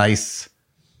make a nice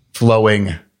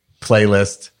flowing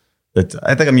playlist that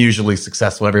I think I'm usually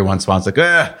successful. Every once in a while, it's like,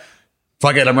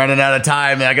 fuck it, I'm running out of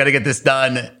time. I got to get this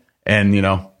done. And,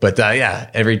 but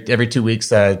every 2 weeks,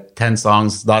 10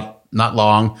 songs, not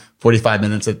long, 45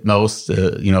 minutes at most,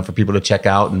 for people to check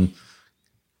out and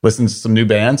listen to some new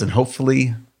bands and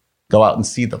hopefully go out and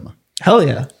see them. Hell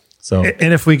yeah. So,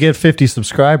 and if we get 50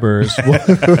 subscribers,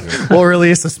 we'll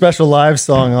release a special live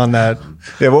song on that.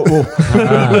 Yeah,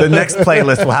 the next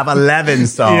playlist will have 11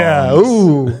 songs. Yeah.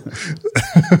 Ooh.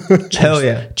 Hell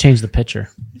yeah. Change the picture.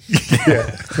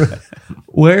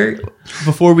 Where,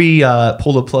 before we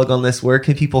pull the plug on this, where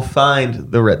can people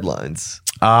find the Red Lines?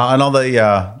 On all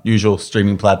the usual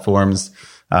streaming platforms,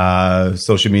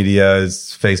 social media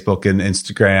is Facebook and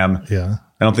Instagram. Yeah.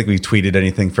 I don't think we've tweeted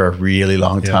anything for a really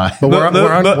long time. But we're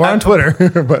on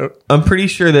Twitter. But I'm pretty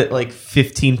sure that like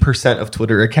 15% of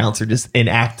Twitter accounts are just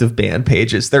inactive band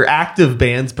pages. They're active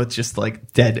bands, but just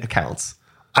like dead accounts.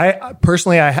 I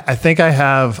personally, I think I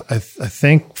have, I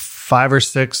think 5 or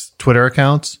 6 Twitter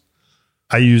accounts.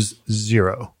 I use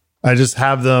 0. I just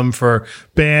have them for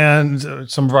bands.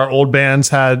 Some of our old bands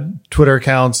had Twitter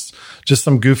accounts, just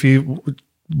some goofy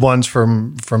ones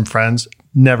from friends.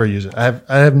 Never use it. I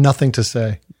have nothing to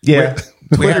say. Yeah.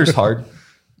 Twitter's hard.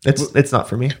 It's not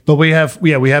for me. But we have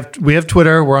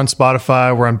Twitter. We're on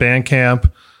Spotify. We're on Bandcamp.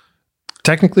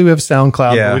 Technically, we have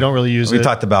SoundCloud, but we don't really use it. We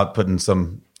talked about putting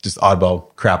some just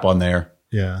oddball crap on there.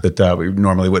 Yeah. That we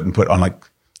normally wouldn't put on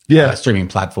streaming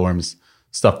platforms.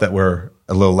 Stuff that we're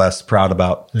a little less proud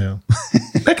about. Yeah.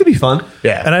 That could be fun.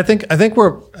 Yeah. And I think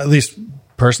we're, at least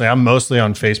personally, I'm mostly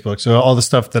on Facebook. So all the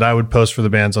stuff that I would post for the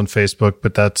bands on Facebook,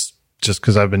 but that's just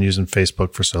because I've been using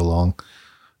Facebook for so long.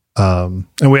 And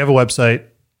we have a website,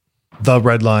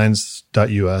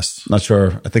 theredlines.us. Not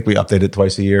sure. I think we update it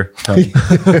twice a year.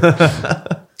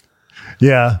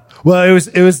 Yeah. Well,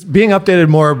 it was being updated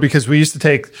more because we used to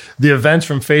take the events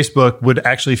from Facebook would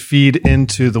actually feed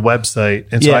into the website.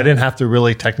 And so I didn't have to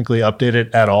really technically update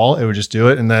it at all. It would just do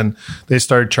it. And then they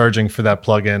started charging for that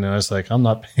plugin. And I was like, I'm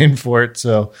not paying for it.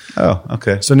 So,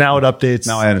 okay. So now it updates.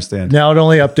 Now I understand. Now it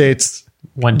only updates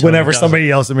whenever somebody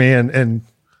yells at me and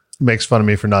makes fun of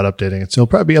me for not updating it. So it'll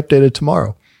probably be updated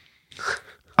tomorrow.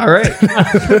 All right.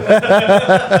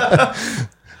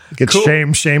 Get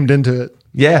shamed into it.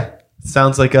 Yeah.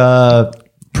 Sounds like a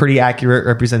pretty accurate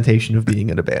representation of being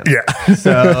in a band. Yeah.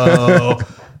 So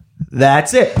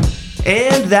that's it.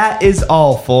 And that is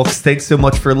all, folks. Thanks so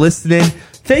much for listening.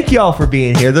 Thank you all for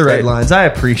being here. The Red Lines. I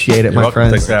appreciate it, my welcome.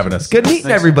 friends. Thanks for having us. Good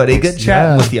meeting everybody. Good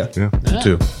chatting with you. Yeah.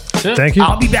 Too. Thank you.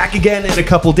 I'll be back again in a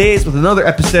couple days with another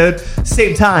episode.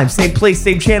 Same time, same place,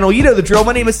 same channel. You know the drill.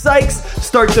 My name is Sykes.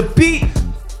 Start the beat.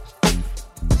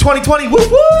 2020. Woo woo!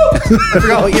 I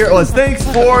forgot what year it was. Thanks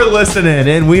for listening,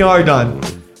 and we are done.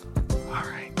 All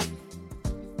right.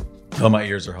 Oh, my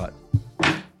ears are hot.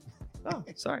 Oh,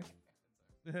 sorry.